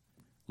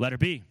 Letter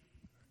B.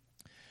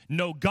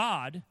 No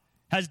God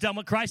has done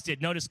what Christ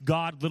did. Notice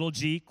God, little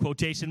g,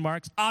 quotation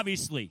marks.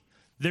 Obviously,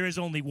 there is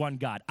only one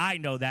God. I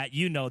know that.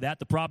 You know that.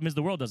 The problem is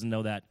the world doesn't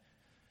know that.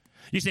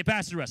 You say,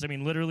 Pastor Russ,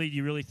 literally, do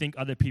you really think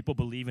other people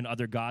believe in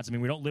other gods?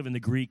 We don't live in the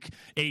Greek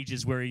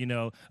ages where,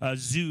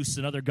 Zeus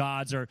and other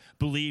gods are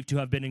believed to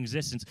have been in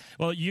existence.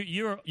 Well,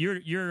 you're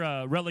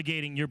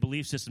relegating your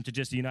belief system to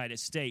just the United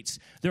States.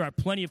 There are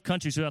plenty of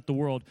countries throughout the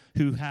world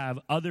who have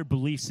other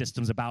belief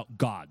systems about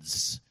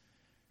gods.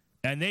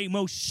 And they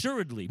most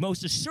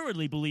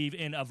assuredly believe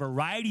in a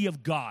variety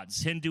of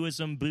gods.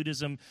 Hinduism,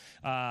 Buddhism,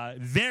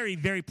 very,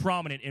 very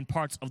prominent in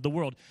parts of the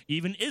world.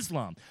 Even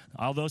Islam.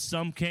 Although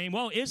some claim,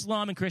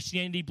 Islam and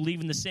Christianity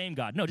believe in the same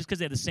God. No, just because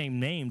they have the same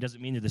name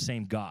doesn't mean they're the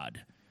same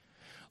God.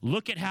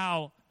 Look at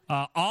how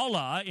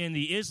Allah in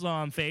the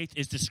Islam faith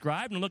is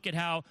described, and look at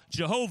how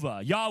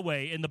Jehovah,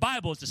 Yahweh, in the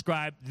Bible is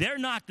described. They're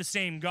not the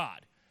same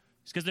God.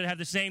 Just because they have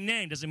the same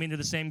name doesn't mean they're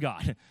the same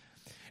God.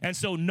 And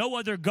so no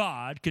other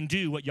God can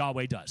do what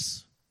Yahweh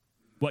does,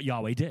 what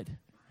Yahweh did.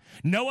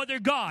 No other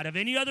God of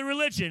any other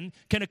religion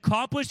can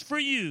accomplish for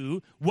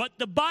you what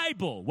the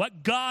Bible,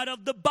 what God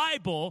of the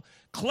Bible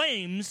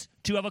claims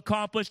to have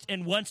accomplished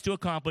and wants to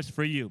accomplish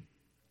for you.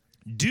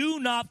 Do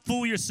not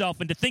fool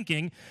yourself into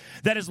thinking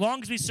that as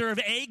long as we serve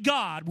a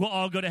God, we'll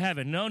all go to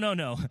heaven.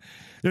 No.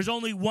 There's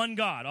only one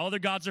God. All other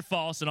gods are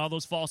false, and all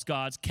those false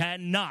gods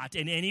cannot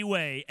in any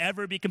way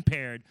ever be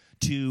compared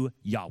to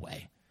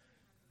Yahweh,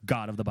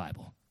 God of the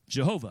Bible.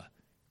 Jehovah,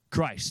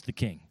 Christ the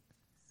King.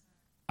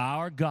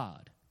 Our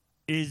God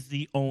is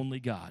the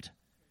only God.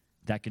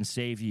 that can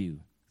save you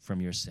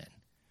from your sin.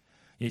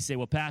 You say,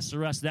 well, Pastor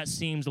Russ, that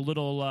seems a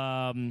little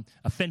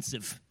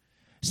offensive.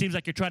 Seems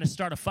like you're trying to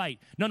start a fight.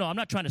 No, I'm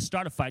not trying to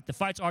start a fight. The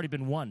fight's already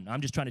been won.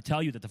 I'm just trying to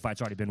tell you that the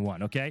fight's already been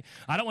won, okay?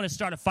 I don't want to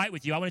start a fight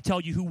with you. I want to tell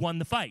you who won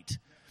the fight.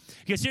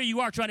 Because here you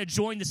are trying to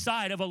join the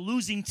side of a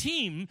losing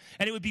team,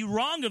 and it would be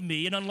wrong of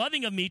me and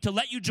unloving of me to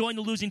let you join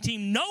the losing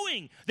team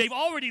knowing they've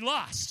already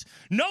lost,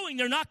 knowing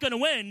they're not going to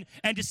win,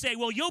 and to say,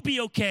 well, you'll be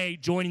okay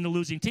joining the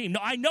losing team. No,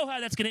 I know how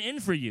that's going to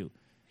end for you.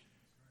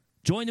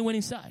 Join the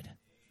winning side.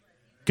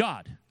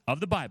 God of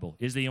the Bible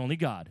is the only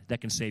God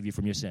that can save you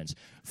from your sins.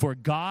 For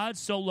God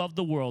so loved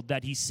the world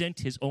that he sent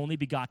his only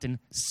begotten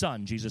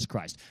Son, Jesus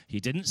Christ. He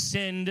didn't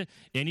send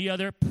any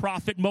other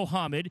prophet,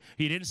 Muhammad.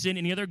 He didn't send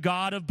any other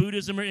god of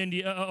Buddhism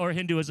or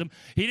Hinduism.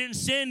 He didn't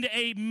send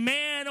a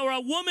man or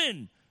a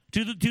woman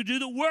to do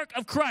the work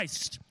of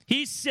Christ.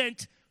 He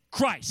sent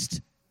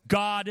Christ,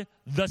 God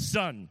the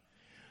Son,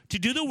 to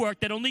do the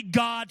work that only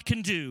God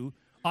can do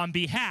on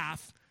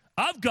behalf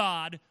of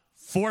God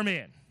for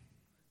man.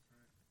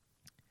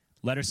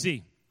 Letter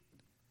C.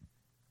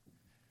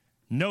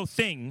 No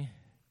thing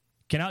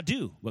can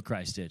outdo what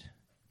Christ did.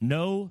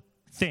 No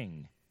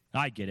thing.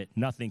 I get it.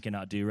 Nothing can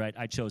outdo, right?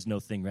 I chose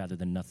no thing rather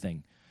than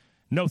nothing.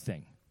 No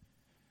thing.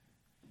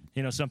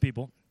 You know, some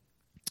people,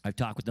 I've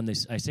talked with them,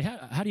 I say,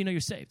 how do you know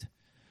you're saved?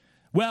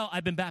 Well,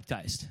 I've been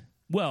baptized.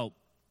 Well,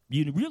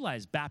 you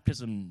realize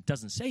baptism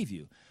doesn't save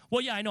you.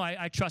 Well, yeah, I know.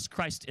 I trust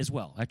Christ as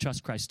well. I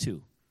trust Christ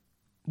too.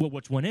 Well,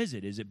 which one is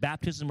it? Is it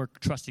baptism or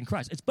trusting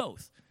Christ? It's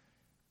both.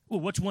 Well,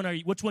 which one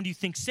do you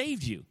think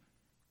saved you?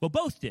 Well,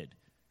 both did.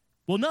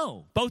 Well,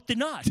 no, both did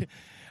not.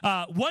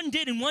 One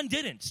did and one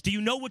didn't. Do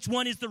you know which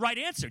one is the right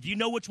answer? Do you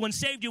know which one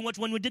saved you and which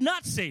one did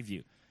not save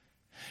you?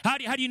 How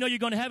do you know you're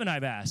going to heaven,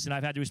 I've asked? And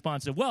I've had the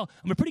response of, well,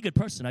 I'm a pretty good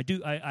person.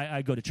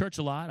 I go to church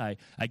a lot.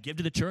 I give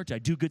to the church. I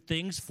do good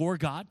things for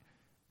God.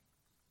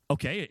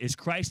 Okay, is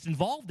Christ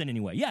involved in any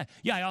way? Yeah,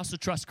 I also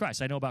trust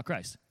Christ. I know about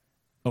Christ.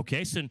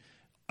 Okay, so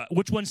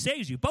which one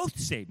saves you? Both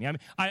save me.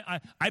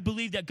 I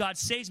believe that God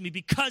saves me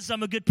because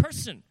I'm a good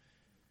person.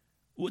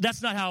 Well,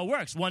 that's not how it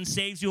works. One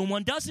saves you and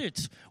one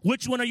doesn't.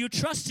 Which one are you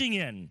trusting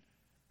in?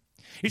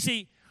 You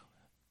see,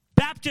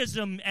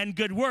 baptism and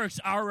good works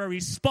are a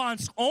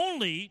response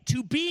only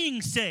to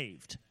being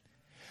saved.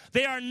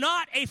 They are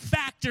not a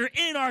factor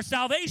in our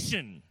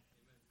salvation.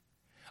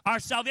 Our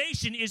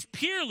salvation is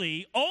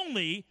purely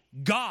only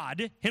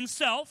God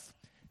himself,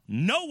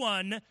 no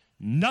one,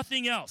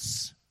 nothing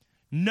else.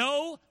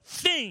 No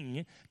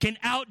thing can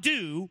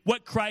outdo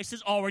what Christ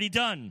has already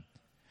done.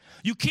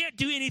 You can't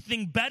do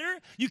anything better.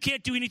 You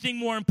can't do anything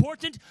more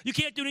important. You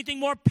can't do anything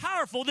more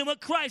powerful than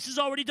what Christ has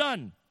already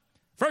done.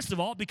 First of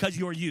all, because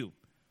you're you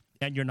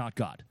and you're not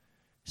God.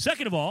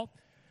 Second of all,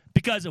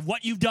 because of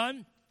what you've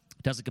done,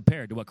 it doesn't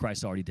compare to what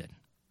Christ already did.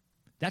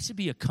 That should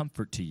be a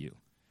comfort to you.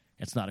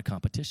 It's not a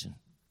competition.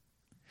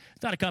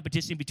 It's not a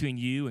competition between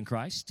you and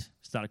Christ.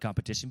 It's not a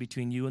competition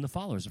between you and the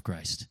followers of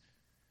Christ.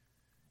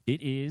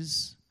 It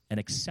is an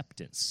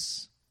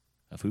acceptance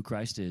of who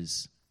Christ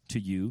is to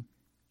you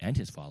and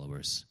his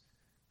followers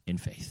in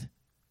faith.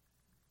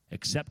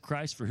 Accept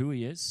Christ for who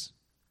he is.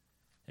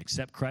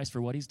 Accept Christ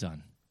for what he's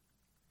done.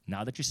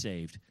 Now that you're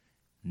saved,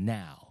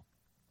 now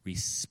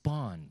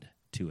respond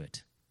to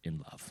it in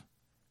love.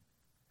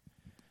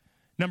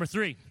 Number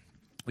 3,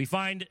 we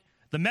find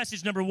the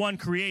message number 1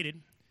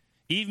 created.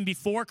 Even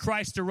before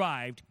Christ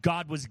arrived,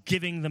 God was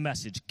giving the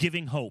message,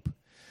 giving hope.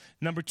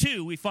 Number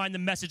 2, we find the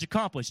message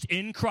accomplished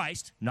in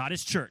Christ, not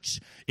his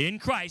church. In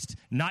Christ,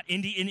 not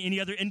in any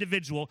other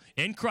individual.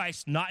 In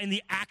Christ, not in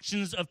the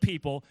actions of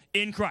people.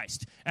 In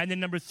Christ. And then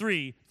number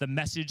 3, the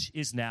message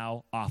is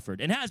now offered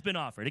and has been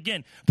offered.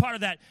 Again, part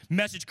of that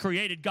message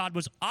created, God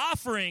was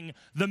offering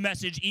the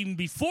message even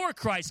before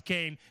Christ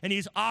came, and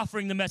he's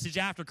offering the message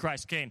after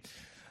Christ came.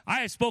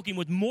 I have spoken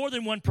with more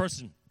than one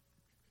person.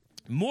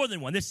 More than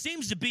one. This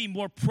seems to be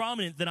more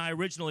prominent than I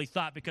originally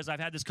thought because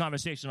I've had this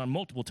conversation on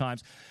multiple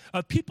times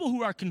of people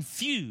who are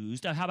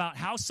confused about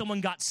how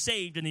someone got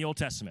saved in the Old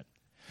Testament.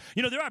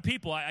 You know, there are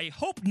people, I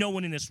hope no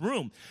one in this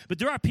room, but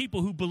there are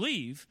people who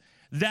believe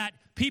that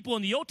people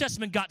in the Old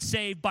Testament got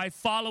saved by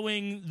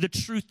following the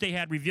truth they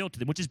had revealed to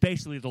them, which is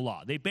basically the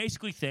law. They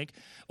basically think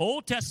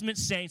Old Testament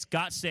saints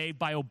got saved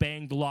by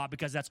obeying the law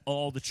because that's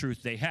all the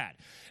truth they had.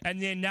 And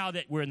then now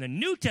that we're in the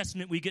New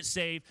Testament, we get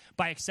saved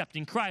by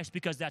accepting Christ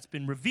because that's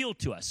been revealed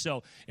to us.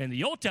 So in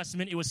the Old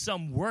Testament, it was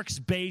some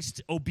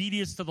works-based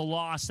obedience to the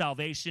law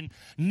salvation.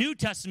 New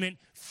Testament,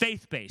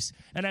 faith-based.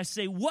 And I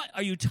say, what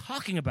are you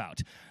talking about?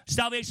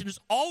 Salvation has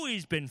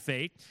always been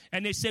faith.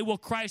 And they say, well,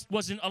 Christ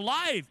wasn't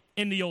alive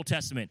in the Old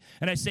Testament.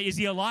 And I say, is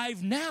he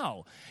alive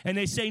now? And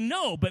they say,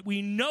 no, but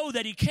we know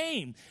that he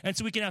came. And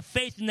so we can have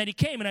faith in that he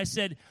came. And I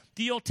said,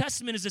 the Old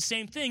Testament is the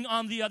same thing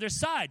on the other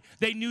side.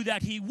 They knew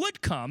that he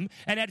would come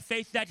and had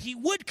faith that he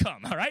would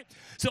come, all right?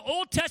 So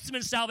Old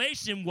Testament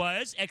salvation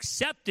was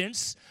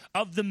acceptance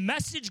of the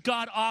message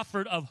God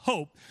offered of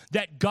hope,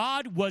 that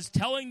God was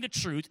telling the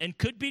truth and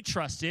could be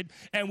trusted,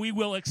 and we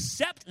will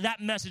accept that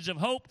message of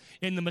hope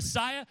in the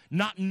Messiah,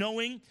 not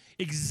knowing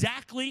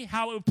exactly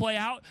how it would play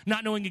out,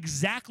 not knowing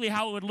exactly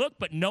how it would look,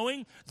 but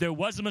knowing there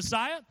was a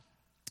Messiah,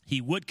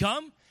 he would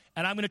come,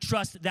 and I'm going to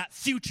trust that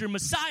future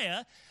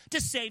Messiah to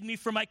save me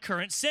from my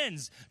current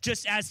sins.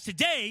 Just as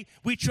today,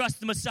 we trust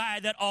the Messiah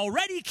that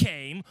already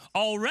came,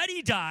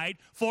 already died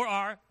for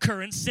our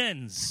current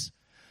sins.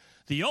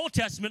 The Old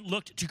Testament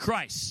looked to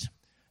Christ.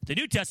 The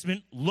New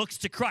Testament looks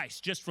to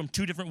Christ, just from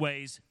two different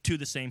ways to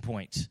the same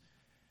point.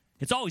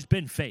 It's always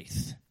been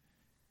faith.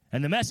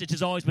 And the message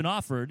has always been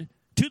offered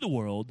to the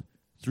world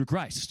through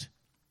Christ,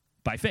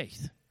 by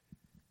faith.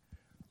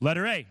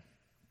 Letter A.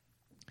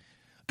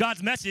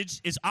 God's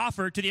message is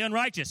offered to the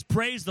unrighteous.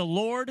 Praise the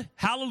Lord.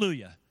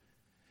 Hallelujah.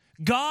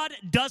 God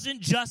doesn't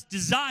just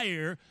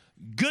desire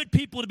good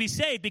people to be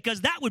saved,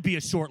 because that would be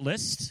a short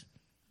list,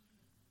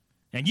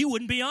 and you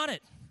wouldn't be on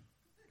it,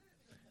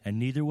 and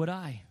neither would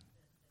I.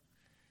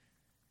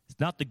 It's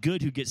not the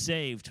good who get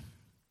saved.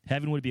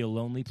 Heaven would be a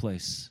lonely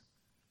place.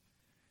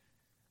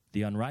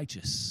 The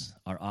unrighteous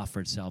are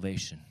offered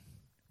salvation,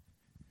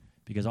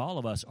 because all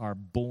of us are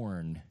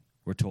born,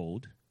 we're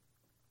told,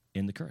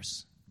 in the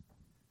curse.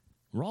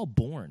 We're all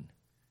born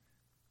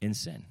in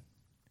sin.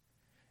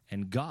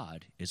 And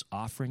God is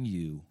offering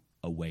you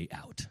a way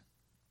out.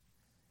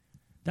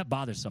 That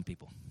bothers some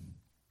people.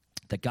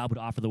 That God would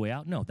offer the way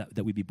out? No,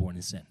 that we'd be born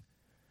in sin.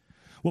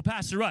 Well,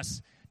 Pastor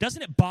Russ,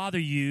 doesn't it bother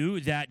you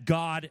that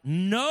God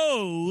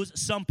knows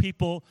some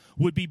people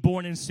would be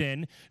born in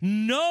sin,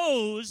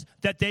 knows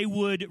that they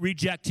would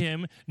reject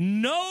him,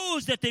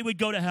 knows that they would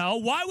go to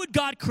hell? Why would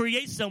God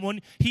create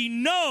someone he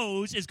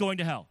knows is going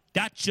to hell?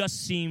 That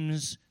just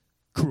seems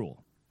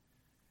cruel.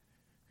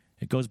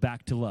 It goes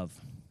back to love.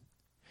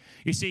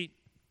 You see,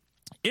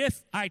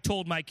 if I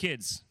told my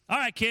kids, all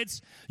right,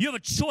 kids, you have a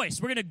choice.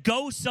 We're going to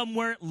go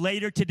somewhere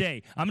later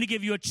today. I'm going to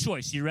give you a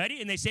choice. You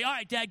ready? And they say, all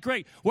right, Dad,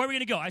 great. Where are we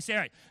going to go? I say, all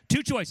right,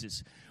 two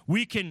choices.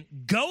 We can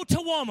go to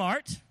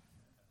Walmart.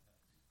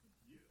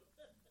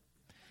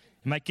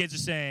 And my kids are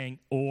saying,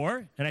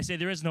 or. And I say,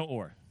 there is no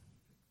or.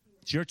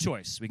 It's your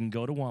choice. We can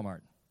go to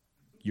Walmart.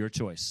 Your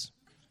choice.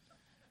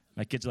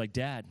 My kids are like,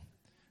 Dad,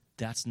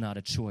 that's not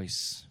a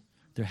choice.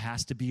 There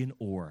has to be an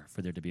or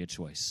for there to be a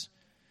choice.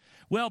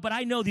 Well, but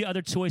I know the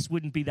other choice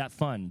wouldn't be that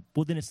fun.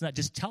 Well, then it's not.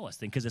 Just tell us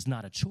then, because it's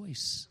not a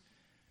choice.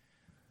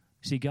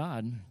 See,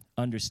 God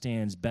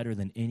understands better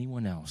than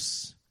anyone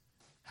else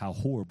how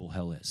horrible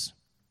hell is.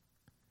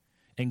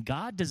 And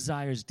God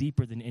desires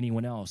deeper than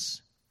anyone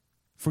else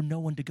for no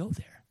one to go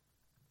there.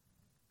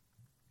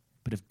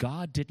 But if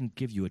God didn't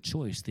give you a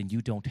choice, then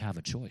you don't have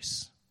a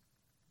choice.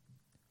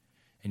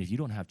 And if you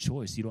don't have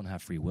choice, you don't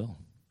have free will.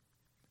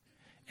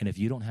 And if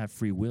you don't have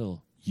free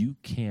will, you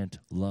can't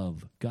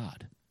love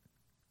God.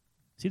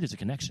 See, there's a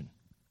connection.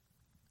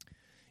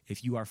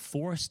 If you are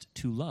forced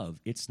to love,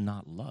 it's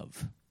not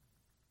love.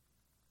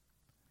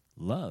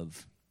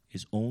 Love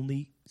is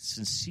only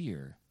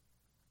sincere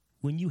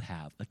when you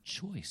have a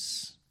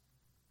choice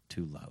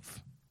to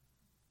love.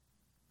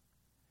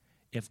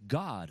 If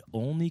God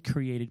only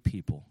created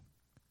people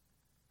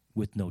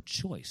with no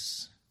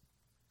choice,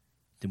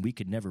 then we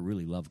could never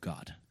really love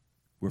God.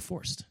 We're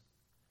forced.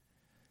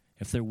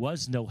 If there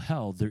was no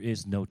hell, there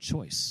is no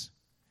choice.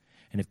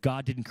 And if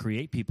God didn't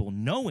create people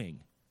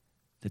knowing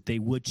that they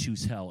would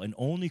choose hell and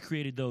only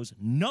created those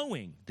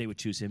knowing they would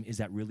choose him, is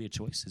that really a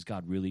choice? Is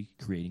God really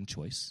creating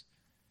choice?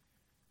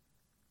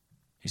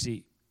 You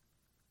see,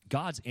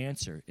 God's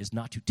answer is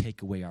not to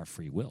take away our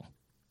free will.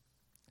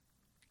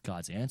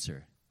 God's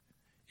answer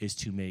is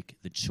to make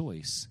the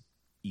choice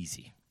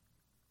easy.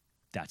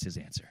 That's his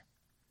answer.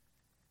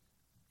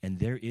 And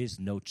there is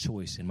no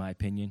choice, in my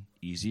opinion,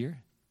 easier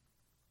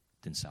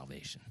than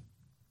salvation.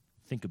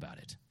 Think about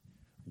it.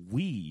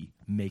 We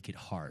make it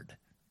hard.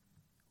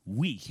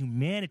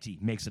 Humanity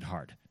makes it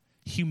hard.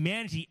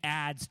 Humanity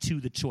adds to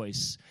the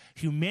choice.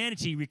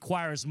 Humanity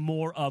requires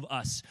more of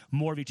us,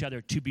 more of each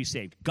other to be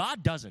saved.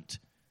 God doesn't.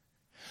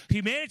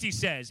 Humanity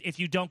says, if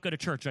you don't go to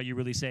church, are you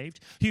really saved?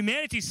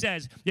 Humanity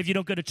says, if you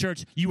don't go to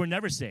church, you were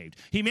never saved.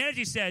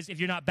 Humanity says, if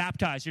you're not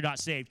baptized, you're not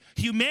saved.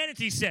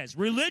 Humanity says,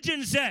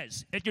 religion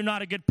says, if you're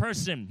not a good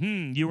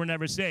person, you were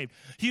never saved.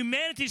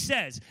 Humanity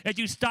says, if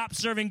you stop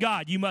serving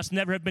God, you must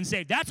never have been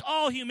saved. That's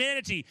all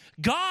humanity.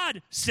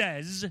 God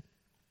says,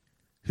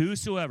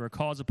 whosoever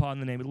calls upon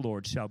the name of the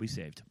Lord shall be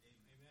saved.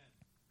 Amen.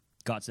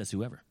 God says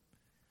whoever.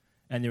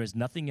 And there is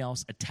nothing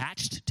else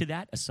attached to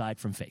that aside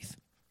from faith.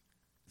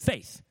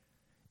 Faith.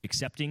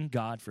 Accepting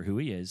God for who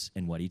he is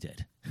and what he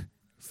did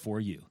for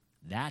you.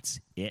 That's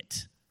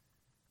it.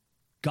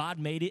 God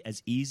made it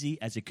as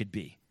easy as it could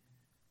be.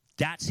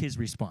 That's his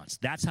response.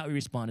 That's how he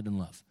responded in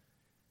love.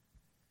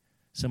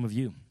 Some of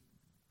you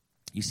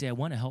say, I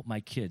want to help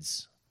my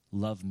kids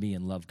love me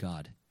and love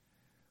God.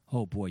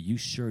 Oh boy, you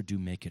sure do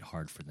make it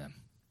hard for them.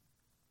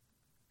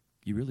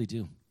 You really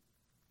do.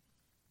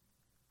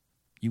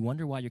 You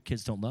wonder why your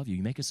kids don't love you.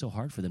 You make it so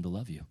hard for them to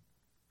love you.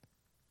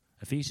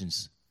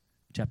 Ephesians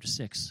chapter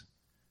 6,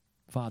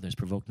 fathers,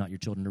 provoke not your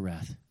children to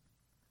wrath,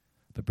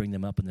 but bring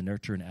them up in the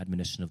nurture and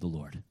admonition of the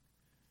Lord.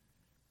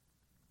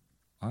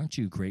 Aren't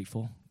you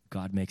grateful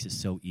God makes it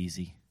so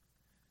easy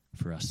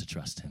for us to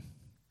trust him?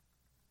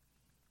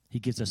 He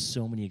gives us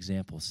so many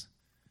examples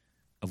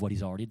of what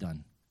he's already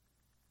done,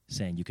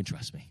 saying, you can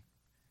trust me.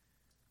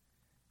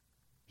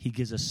 He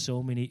gives us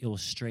so many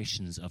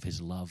illustrations of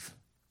his love.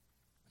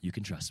 You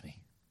can trust me.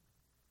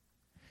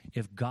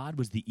 If God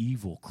was the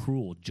evil,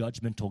 cruel,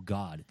 judgmental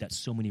God that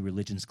so many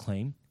religions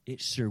claim,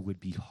 it sure would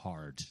be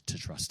hard to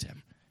trust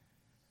him.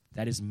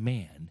 That is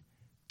man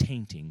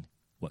tainting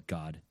what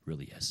God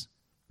really is,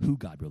 who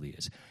God really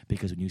is.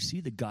 Because when you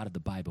see the God of the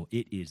Bible,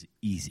 it is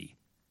easy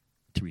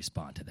to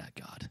respond to that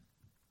God.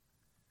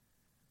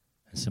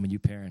 And some of you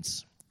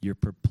parents, you're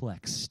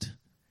perplexed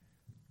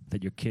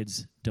that your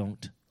kids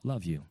don't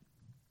love you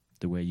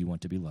the way you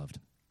want to be loved.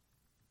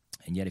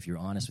 And yet, if you're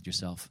honest with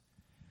yourself,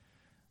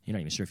 you're not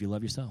even sure if you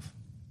love yourself.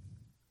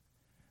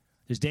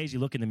 There's days you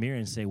look in the mirror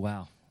and say,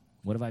 wow,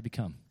 what have I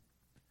become?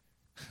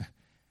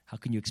 How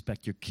can you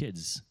expect your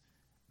kids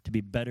to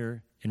be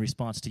better in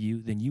response to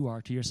you than you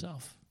are to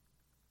yourself?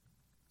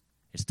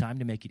 It's time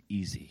to make it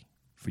easy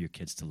for your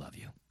kids to love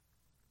you.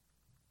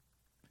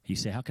 You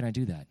say, how can I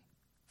do that?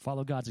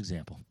 Follow God's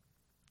example.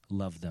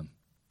 Love them.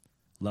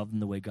 Love them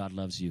the way God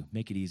loves you.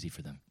 Make it easy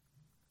for them.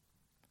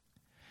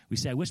 We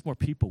say, I wish more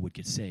people would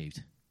get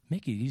saved.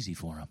 Make it easy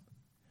for them.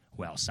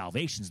 Well,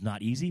 salvation's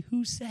not easy.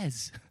 Who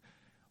says?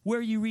 Where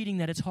are you reading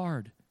that it's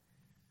hard?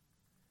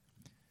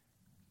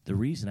 The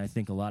reason I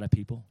think a lot of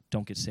people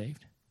don't get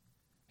saved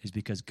is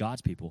because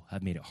God's people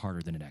have made it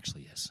harder than it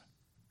actually is.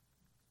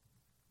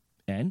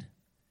 And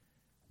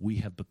we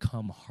have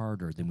become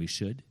harder than we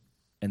should,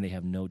 and they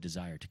have no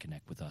desire to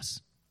connect with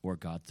us or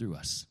God through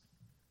us.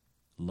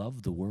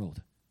 Love the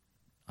world.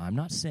 I'm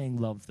not saying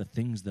love the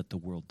things that the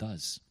world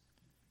does.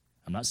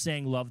 I'm not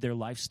saying love their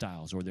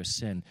lifestyles or their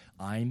sin.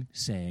 I'm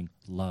saying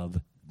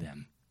love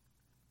them.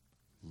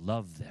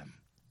 Love them.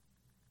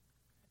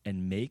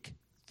 And make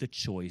the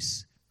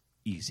choice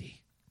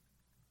easy.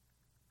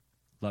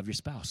 Love your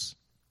spouse.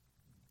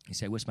 You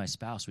say, I wish my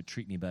spouse would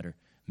treat me better.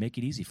 Make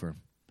it easy for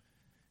him.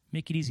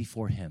 Make it easy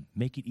for him.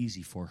 Make it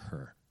easy for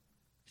her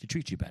to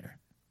treat you better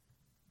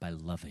by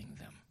loving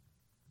them.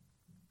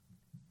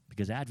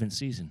 Because Advent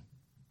season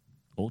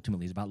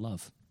ultimately is about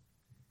love.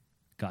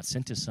 God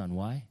sent his son.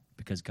 Why?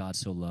 Because God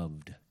so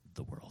loved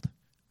the world.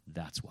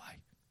 That's why.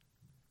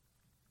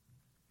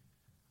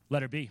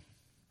 Letter B.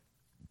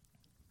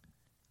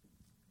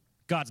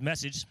 God's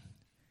message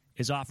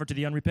is offered to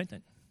the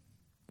unrepentant.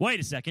 Wait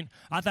a second.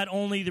 I thought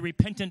only the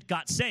repentant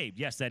got saved.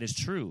 Yes, that is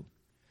true.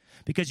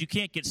 Because you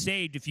can't get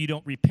saved if you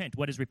don't repent.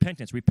 What is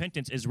repentance?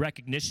 Repentance is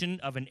recognition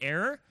of an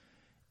error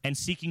and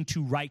seeking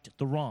to right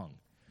the wrong.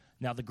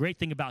 Now, the great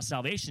thing about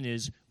salvation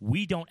is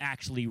we don't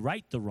actually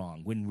right the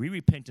wrong. When we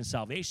repent in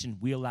salvation,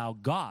 we allow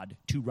God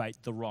to right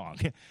the wrong.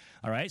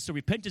 All right? So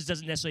repentance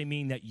doesn't necessarily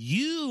mean that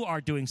you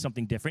are doing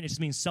something different. It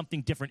just means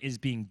something different is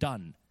being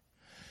done.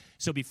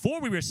 So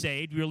before we were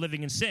saved, we were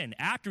living in sin.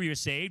 After we were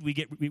saved,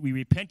 we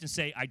repent and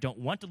say, I don't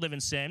want to live in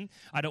sin.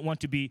 I don't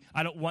want to be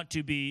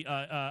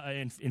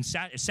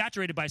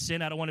saturated by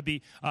sin. I don't want to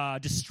be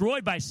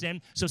destroyed by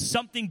sin. So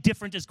something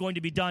different is going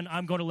to be done.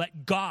 I'm going to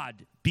let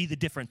God be the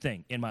different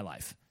thing in my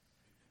life.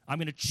 I'm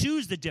going to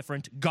choose the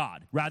different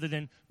God rather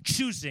than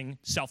choosing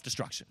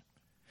self-destruction.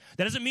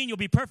 That doesn't mean you'll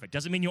be perfect.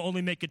 Doesn't mean you'll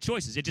only make good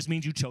choices. It just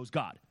means you chose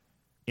God.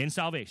 In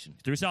salvation,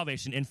 through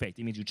salvation, in faith.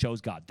 It means you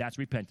chose God. That's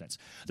repentance.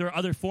 There are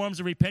other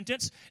forms of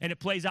repentance, and it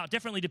plays out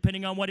differently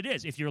depending on what it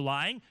is. If you're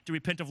lying, to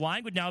repent of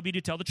lying would now be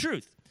to tell the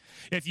truth.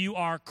 If you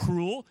are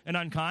cruel and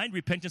unkind,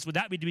 repentance would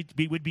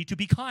be to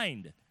be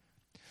kind.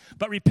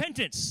 But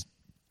repentance,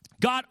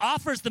 God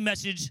offers the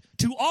message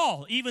to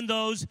all, even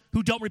those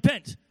who don't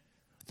repent.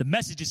 The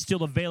message is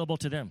still available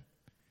to them.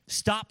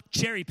 Stop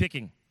cherry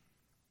picking.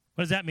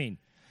 What does that mean?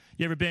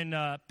 You ever been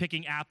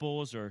picking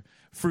apples or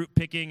fruit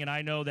picking? And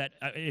I know that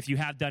if you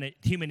have done it,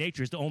 human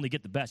nature is to only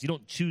get the best. You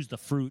don't choose the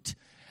fruit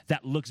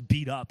that looks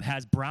beat up,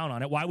 has brown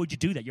on it. Why would you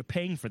do that? You're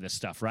paying for this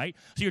stuff, right?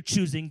 So you're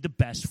choosing the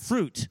best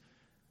fruit.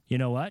 You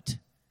know what?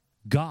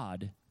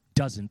 God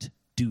doesn't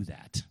do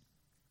that.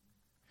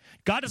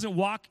 God doesn't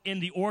walk in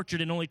the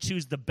orchard and only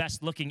choose the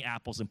best looking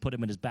apples and put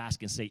them in his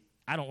basket and say,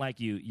 I don't like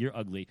you. You're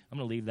ugly. I'm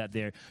going to leave that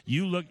there.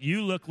 You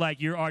look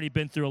like you're already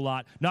been through a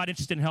lot. Not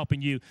interested in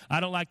helping you. I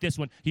don't like this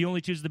one. He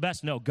only chooses the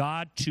best. No,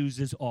 God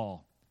chooses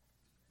all.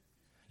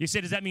 You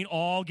say, does that mean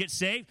all get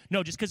saved?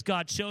 No, just because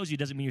God chose you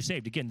doesn't mean you're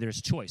saved. Again,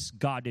 there's choice.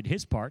 God did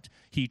his part.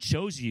 He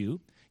chose you.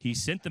 He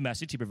sent the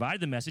message. He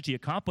provided the message. He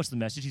accomplished the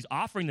message. He's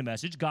offering the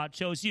message. God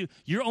chose you.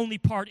 Your only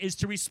part is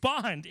to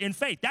respond in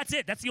faith. That's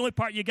it. That's the only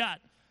part you got.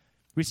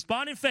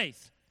 Respond in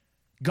faith.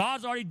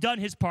 God's already done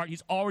his part.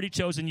 He's already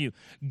chosen you.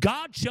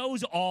 God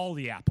chose all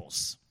the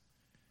apples,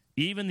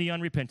 even the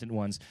unrepentant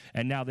ones,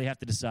 and now they have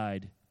to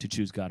decide to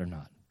choose God or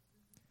not.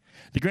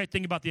 The great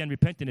thing about the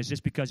unrepentant is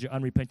just because you're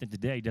unrepentant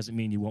today doesn't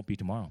mean you won't be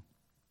tomorrow.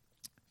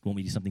 You won't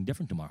be something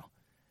different tomorrow.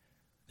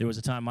 There was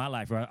a time in my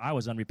life where I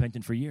was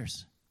unrepentant for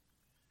years,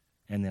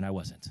 and then I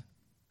wasn't.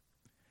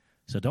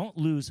 So don't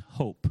lose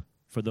hope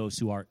for those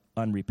who are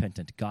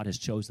unrepentant. God has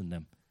chosen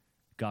them.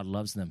 God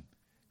loves them.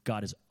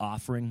 God is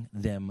offering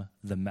them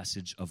the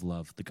message of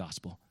love, the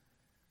gospel.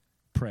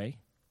 Pray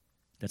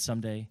that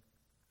someday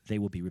they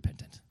will be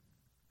repentant.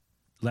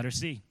 Letter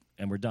C,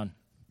 and we're done.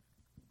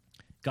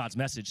 God's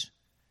message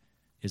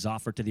is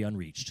offered to the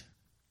unreached.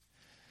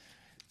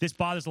 This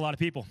bothers a lot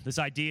of people, this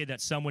idea that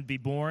some would be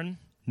born,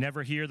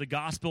 never hear the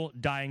gospel,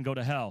 die and go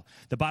to hell.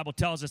 The Bible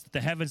tells us that the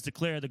heavens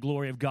declare the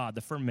glory of God.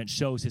 The firmament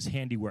shows his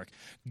handiwork.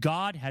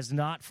 God has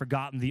not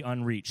forgotten the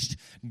unreached.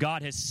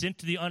 God has sent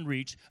to the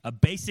unreached a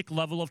basic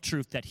level of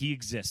truth that he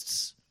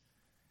exists.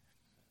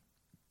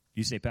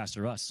 You say,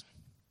 Pastor Russ,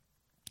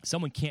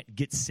 someone can't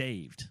get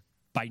saved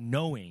by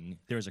knowing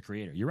there is a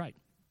creator. You're right,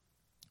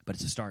 but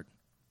it's a start.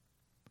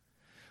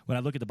 When I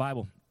look at the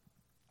Bible,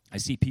 I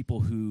see people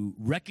who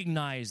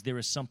recognize there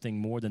is something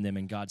more than them,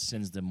 and God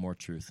sends them more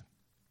truth.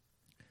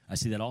 I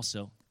see that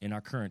also in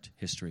our current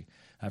history.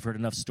 I've heard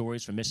enough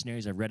stories from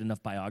missionaries. I've read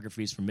enough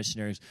biographies from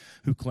missionaries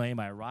who claim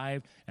I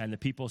arrived, and the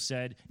people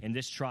said, in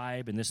this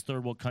tribe, in this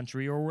third world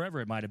country, or wherever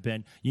it might have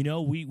been, you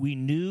know, we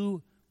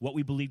knew what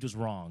we believed was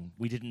wrong.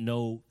 We didn't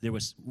know there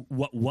was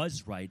what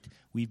was right.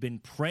 We've been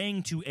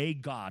praying to a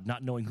God,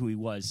 not knowing who he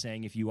was,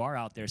 saying, if you are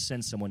out there,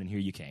 send someone, and here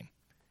you came.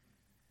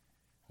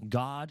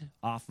 God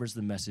offers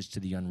the message to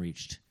the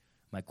unreached.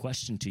 My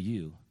question to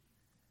you,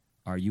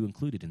 are you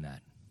included in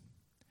that?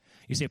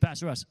 You say,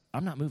 Pastor Russ,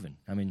 I'm not moving.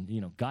 I mean,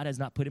 you know, God has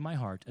not put in my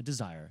heart a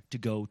desire to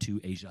go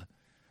to Asia,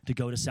 to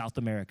go to South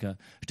America,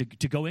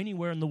 to go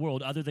anywhere in the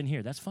world other than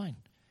here. That's fine.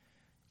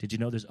 Did you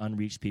know there's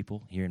unreached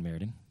people here in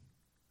Meriden?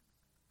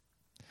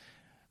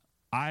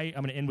 I'm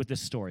going to end with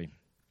this story.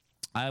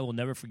 I will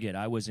never forget,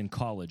 I was in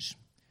college,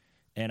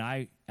 and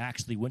I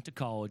actually went to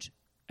college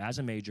as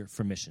a major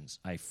for missions.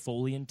 I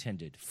fully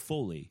intended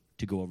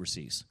to go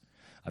overseas.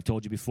 I've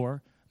told you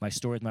before, my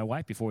story with my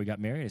wife before we got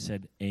married. I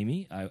said,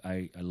 Amy,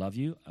 I love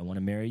you. I want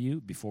to marry you.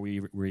 Before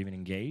we were even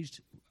engaged,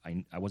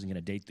 I wasn't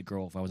going to date the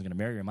girl if I wasn't going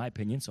to marry her, in my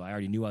opinion, so I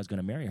already knew I was going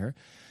to marry her.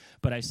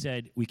 But I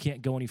said, we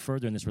can't go any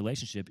further in this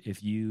relationship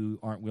if you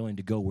aren't willing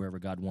to go wherever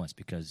God wants,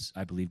 because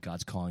I believe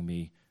God's calling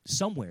me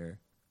somewhere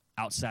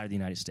outside of the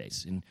United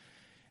States. And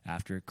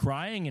after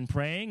crying and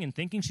praying and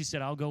thinking, she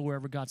said, I'll go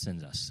wherever God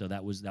sends us. So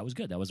that was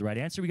good. That was the right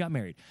answer. We got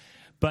married.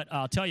 But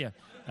I'll tell you,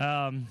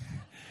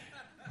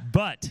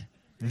 but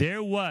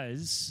there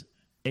was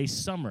a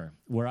summer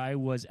where I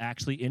was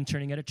actually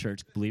interning at a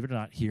church, believe it or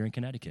not, here in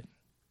Connecticut.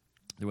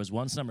 There was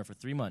one summer for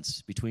 3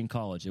 months between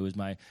college. It was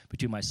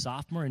between my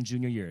sophomore and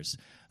junior years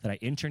that I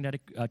interned at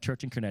a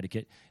church in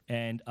Connecticut.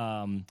 And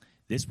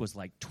this was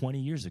like 20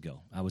 years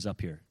ago. I was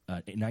up here,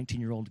 a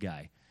 19-year-old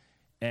guy.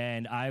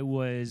 And I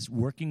was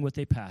working with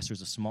a pastor, a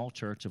small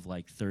church of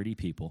like 30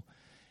 people.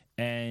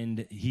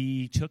 And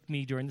he took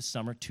me during the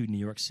summer to New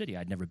York City.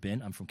 I'd never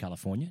been. I'm from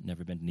California.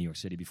 Never been to New York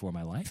City before in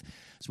my life.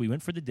 So we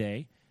went for the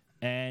day,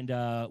 and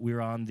we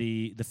were on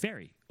the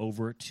ferry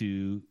over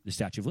to the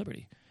Statue of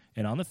Liberty.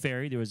 And on the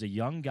ferry, there was a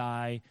young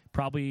guy,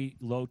 probably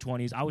low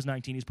 20s. I was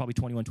 19. He was probably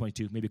 21,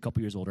 22, maybe a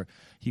couple years older.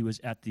 He was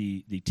at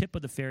the tip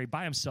of the ferry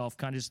by himself,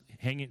 kind of just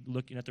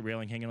looking at the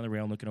railing, hanging on the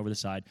rail, looking over the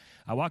side.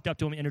 I walked up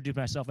to him, introduced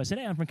myself. I said,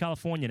 hey, I'm from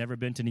California. Never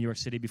been to New York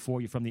City before.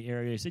 You're from the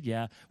area? He said,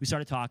 yeah. We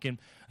started talking.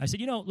 I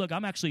said, look,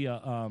 I'm actually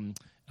up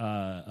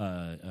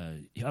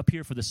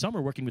here for the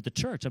summer working with the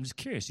church. I'm just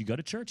curious. You go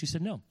to church? He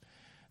said, no.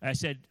 I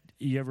said,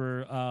 you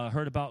ever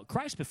heard about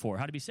Christ before?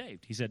 How to be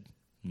saved? He said,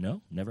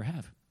 no, never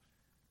have.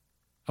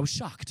 I was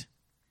shocked.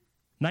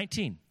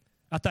 19.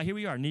 I thought, here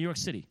we are, New York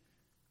City,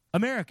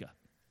 America.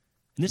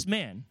 And this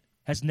man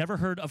has never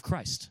heard of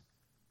Christ.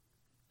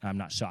 I'm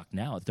not shocked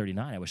now at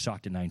 39. I was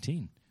shocked at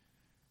 19.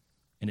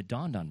 And it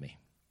dawned on me,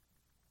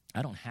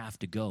 I don't have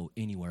to go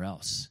anywhere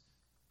else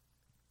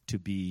to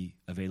be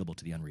available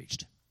to the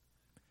unreached.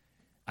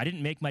 I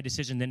didn't make my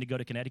decision then to go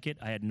to Connecticut.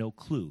 I had no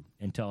clue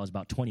until I was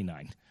about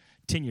 29.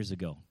 10 years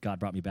ago, God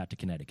brought me back to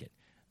Connecticut.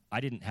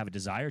 I didn't have a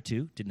desire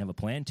to, didn't have a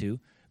plan to,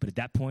 but at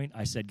that point,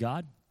 I said,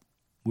 God,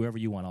 wherever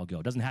you want, I'll go.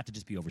 It doesn't have to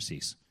just be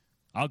overseas.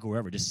 I'll go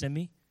wherever. Just send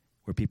me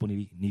where people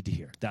need to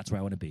hear. That's where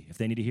I want to be. If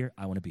they need to hear,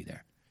 I want to be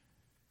there.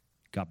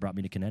 God brought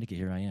me to Connecticut.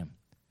 Here I am.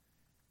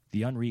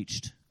 The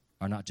unreached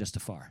are not just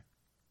afar.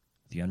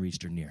 The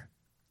unreached are near.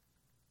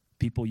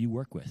 People you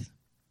work with.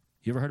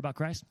 You ever heard about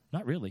Christ?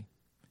 Not really.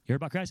 You heard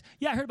about Christ?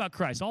 Yeah, I heard about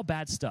Christ. All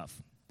bad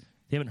stuff.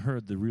 They haven't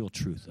heard the real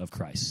truth of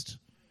Christ.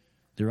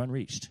 They're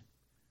unreached.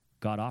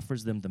 God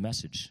offers them the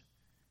message.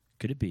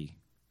 Could it be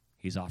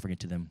he's offering it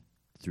to them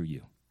through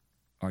you?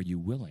 Are you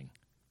willing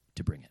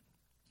to bring it?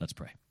 Let's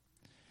pray.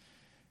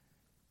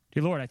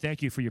 Dear Lord, I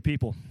thank you for your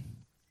people.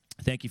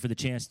 I thank you for the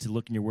chance to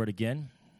look in your word again.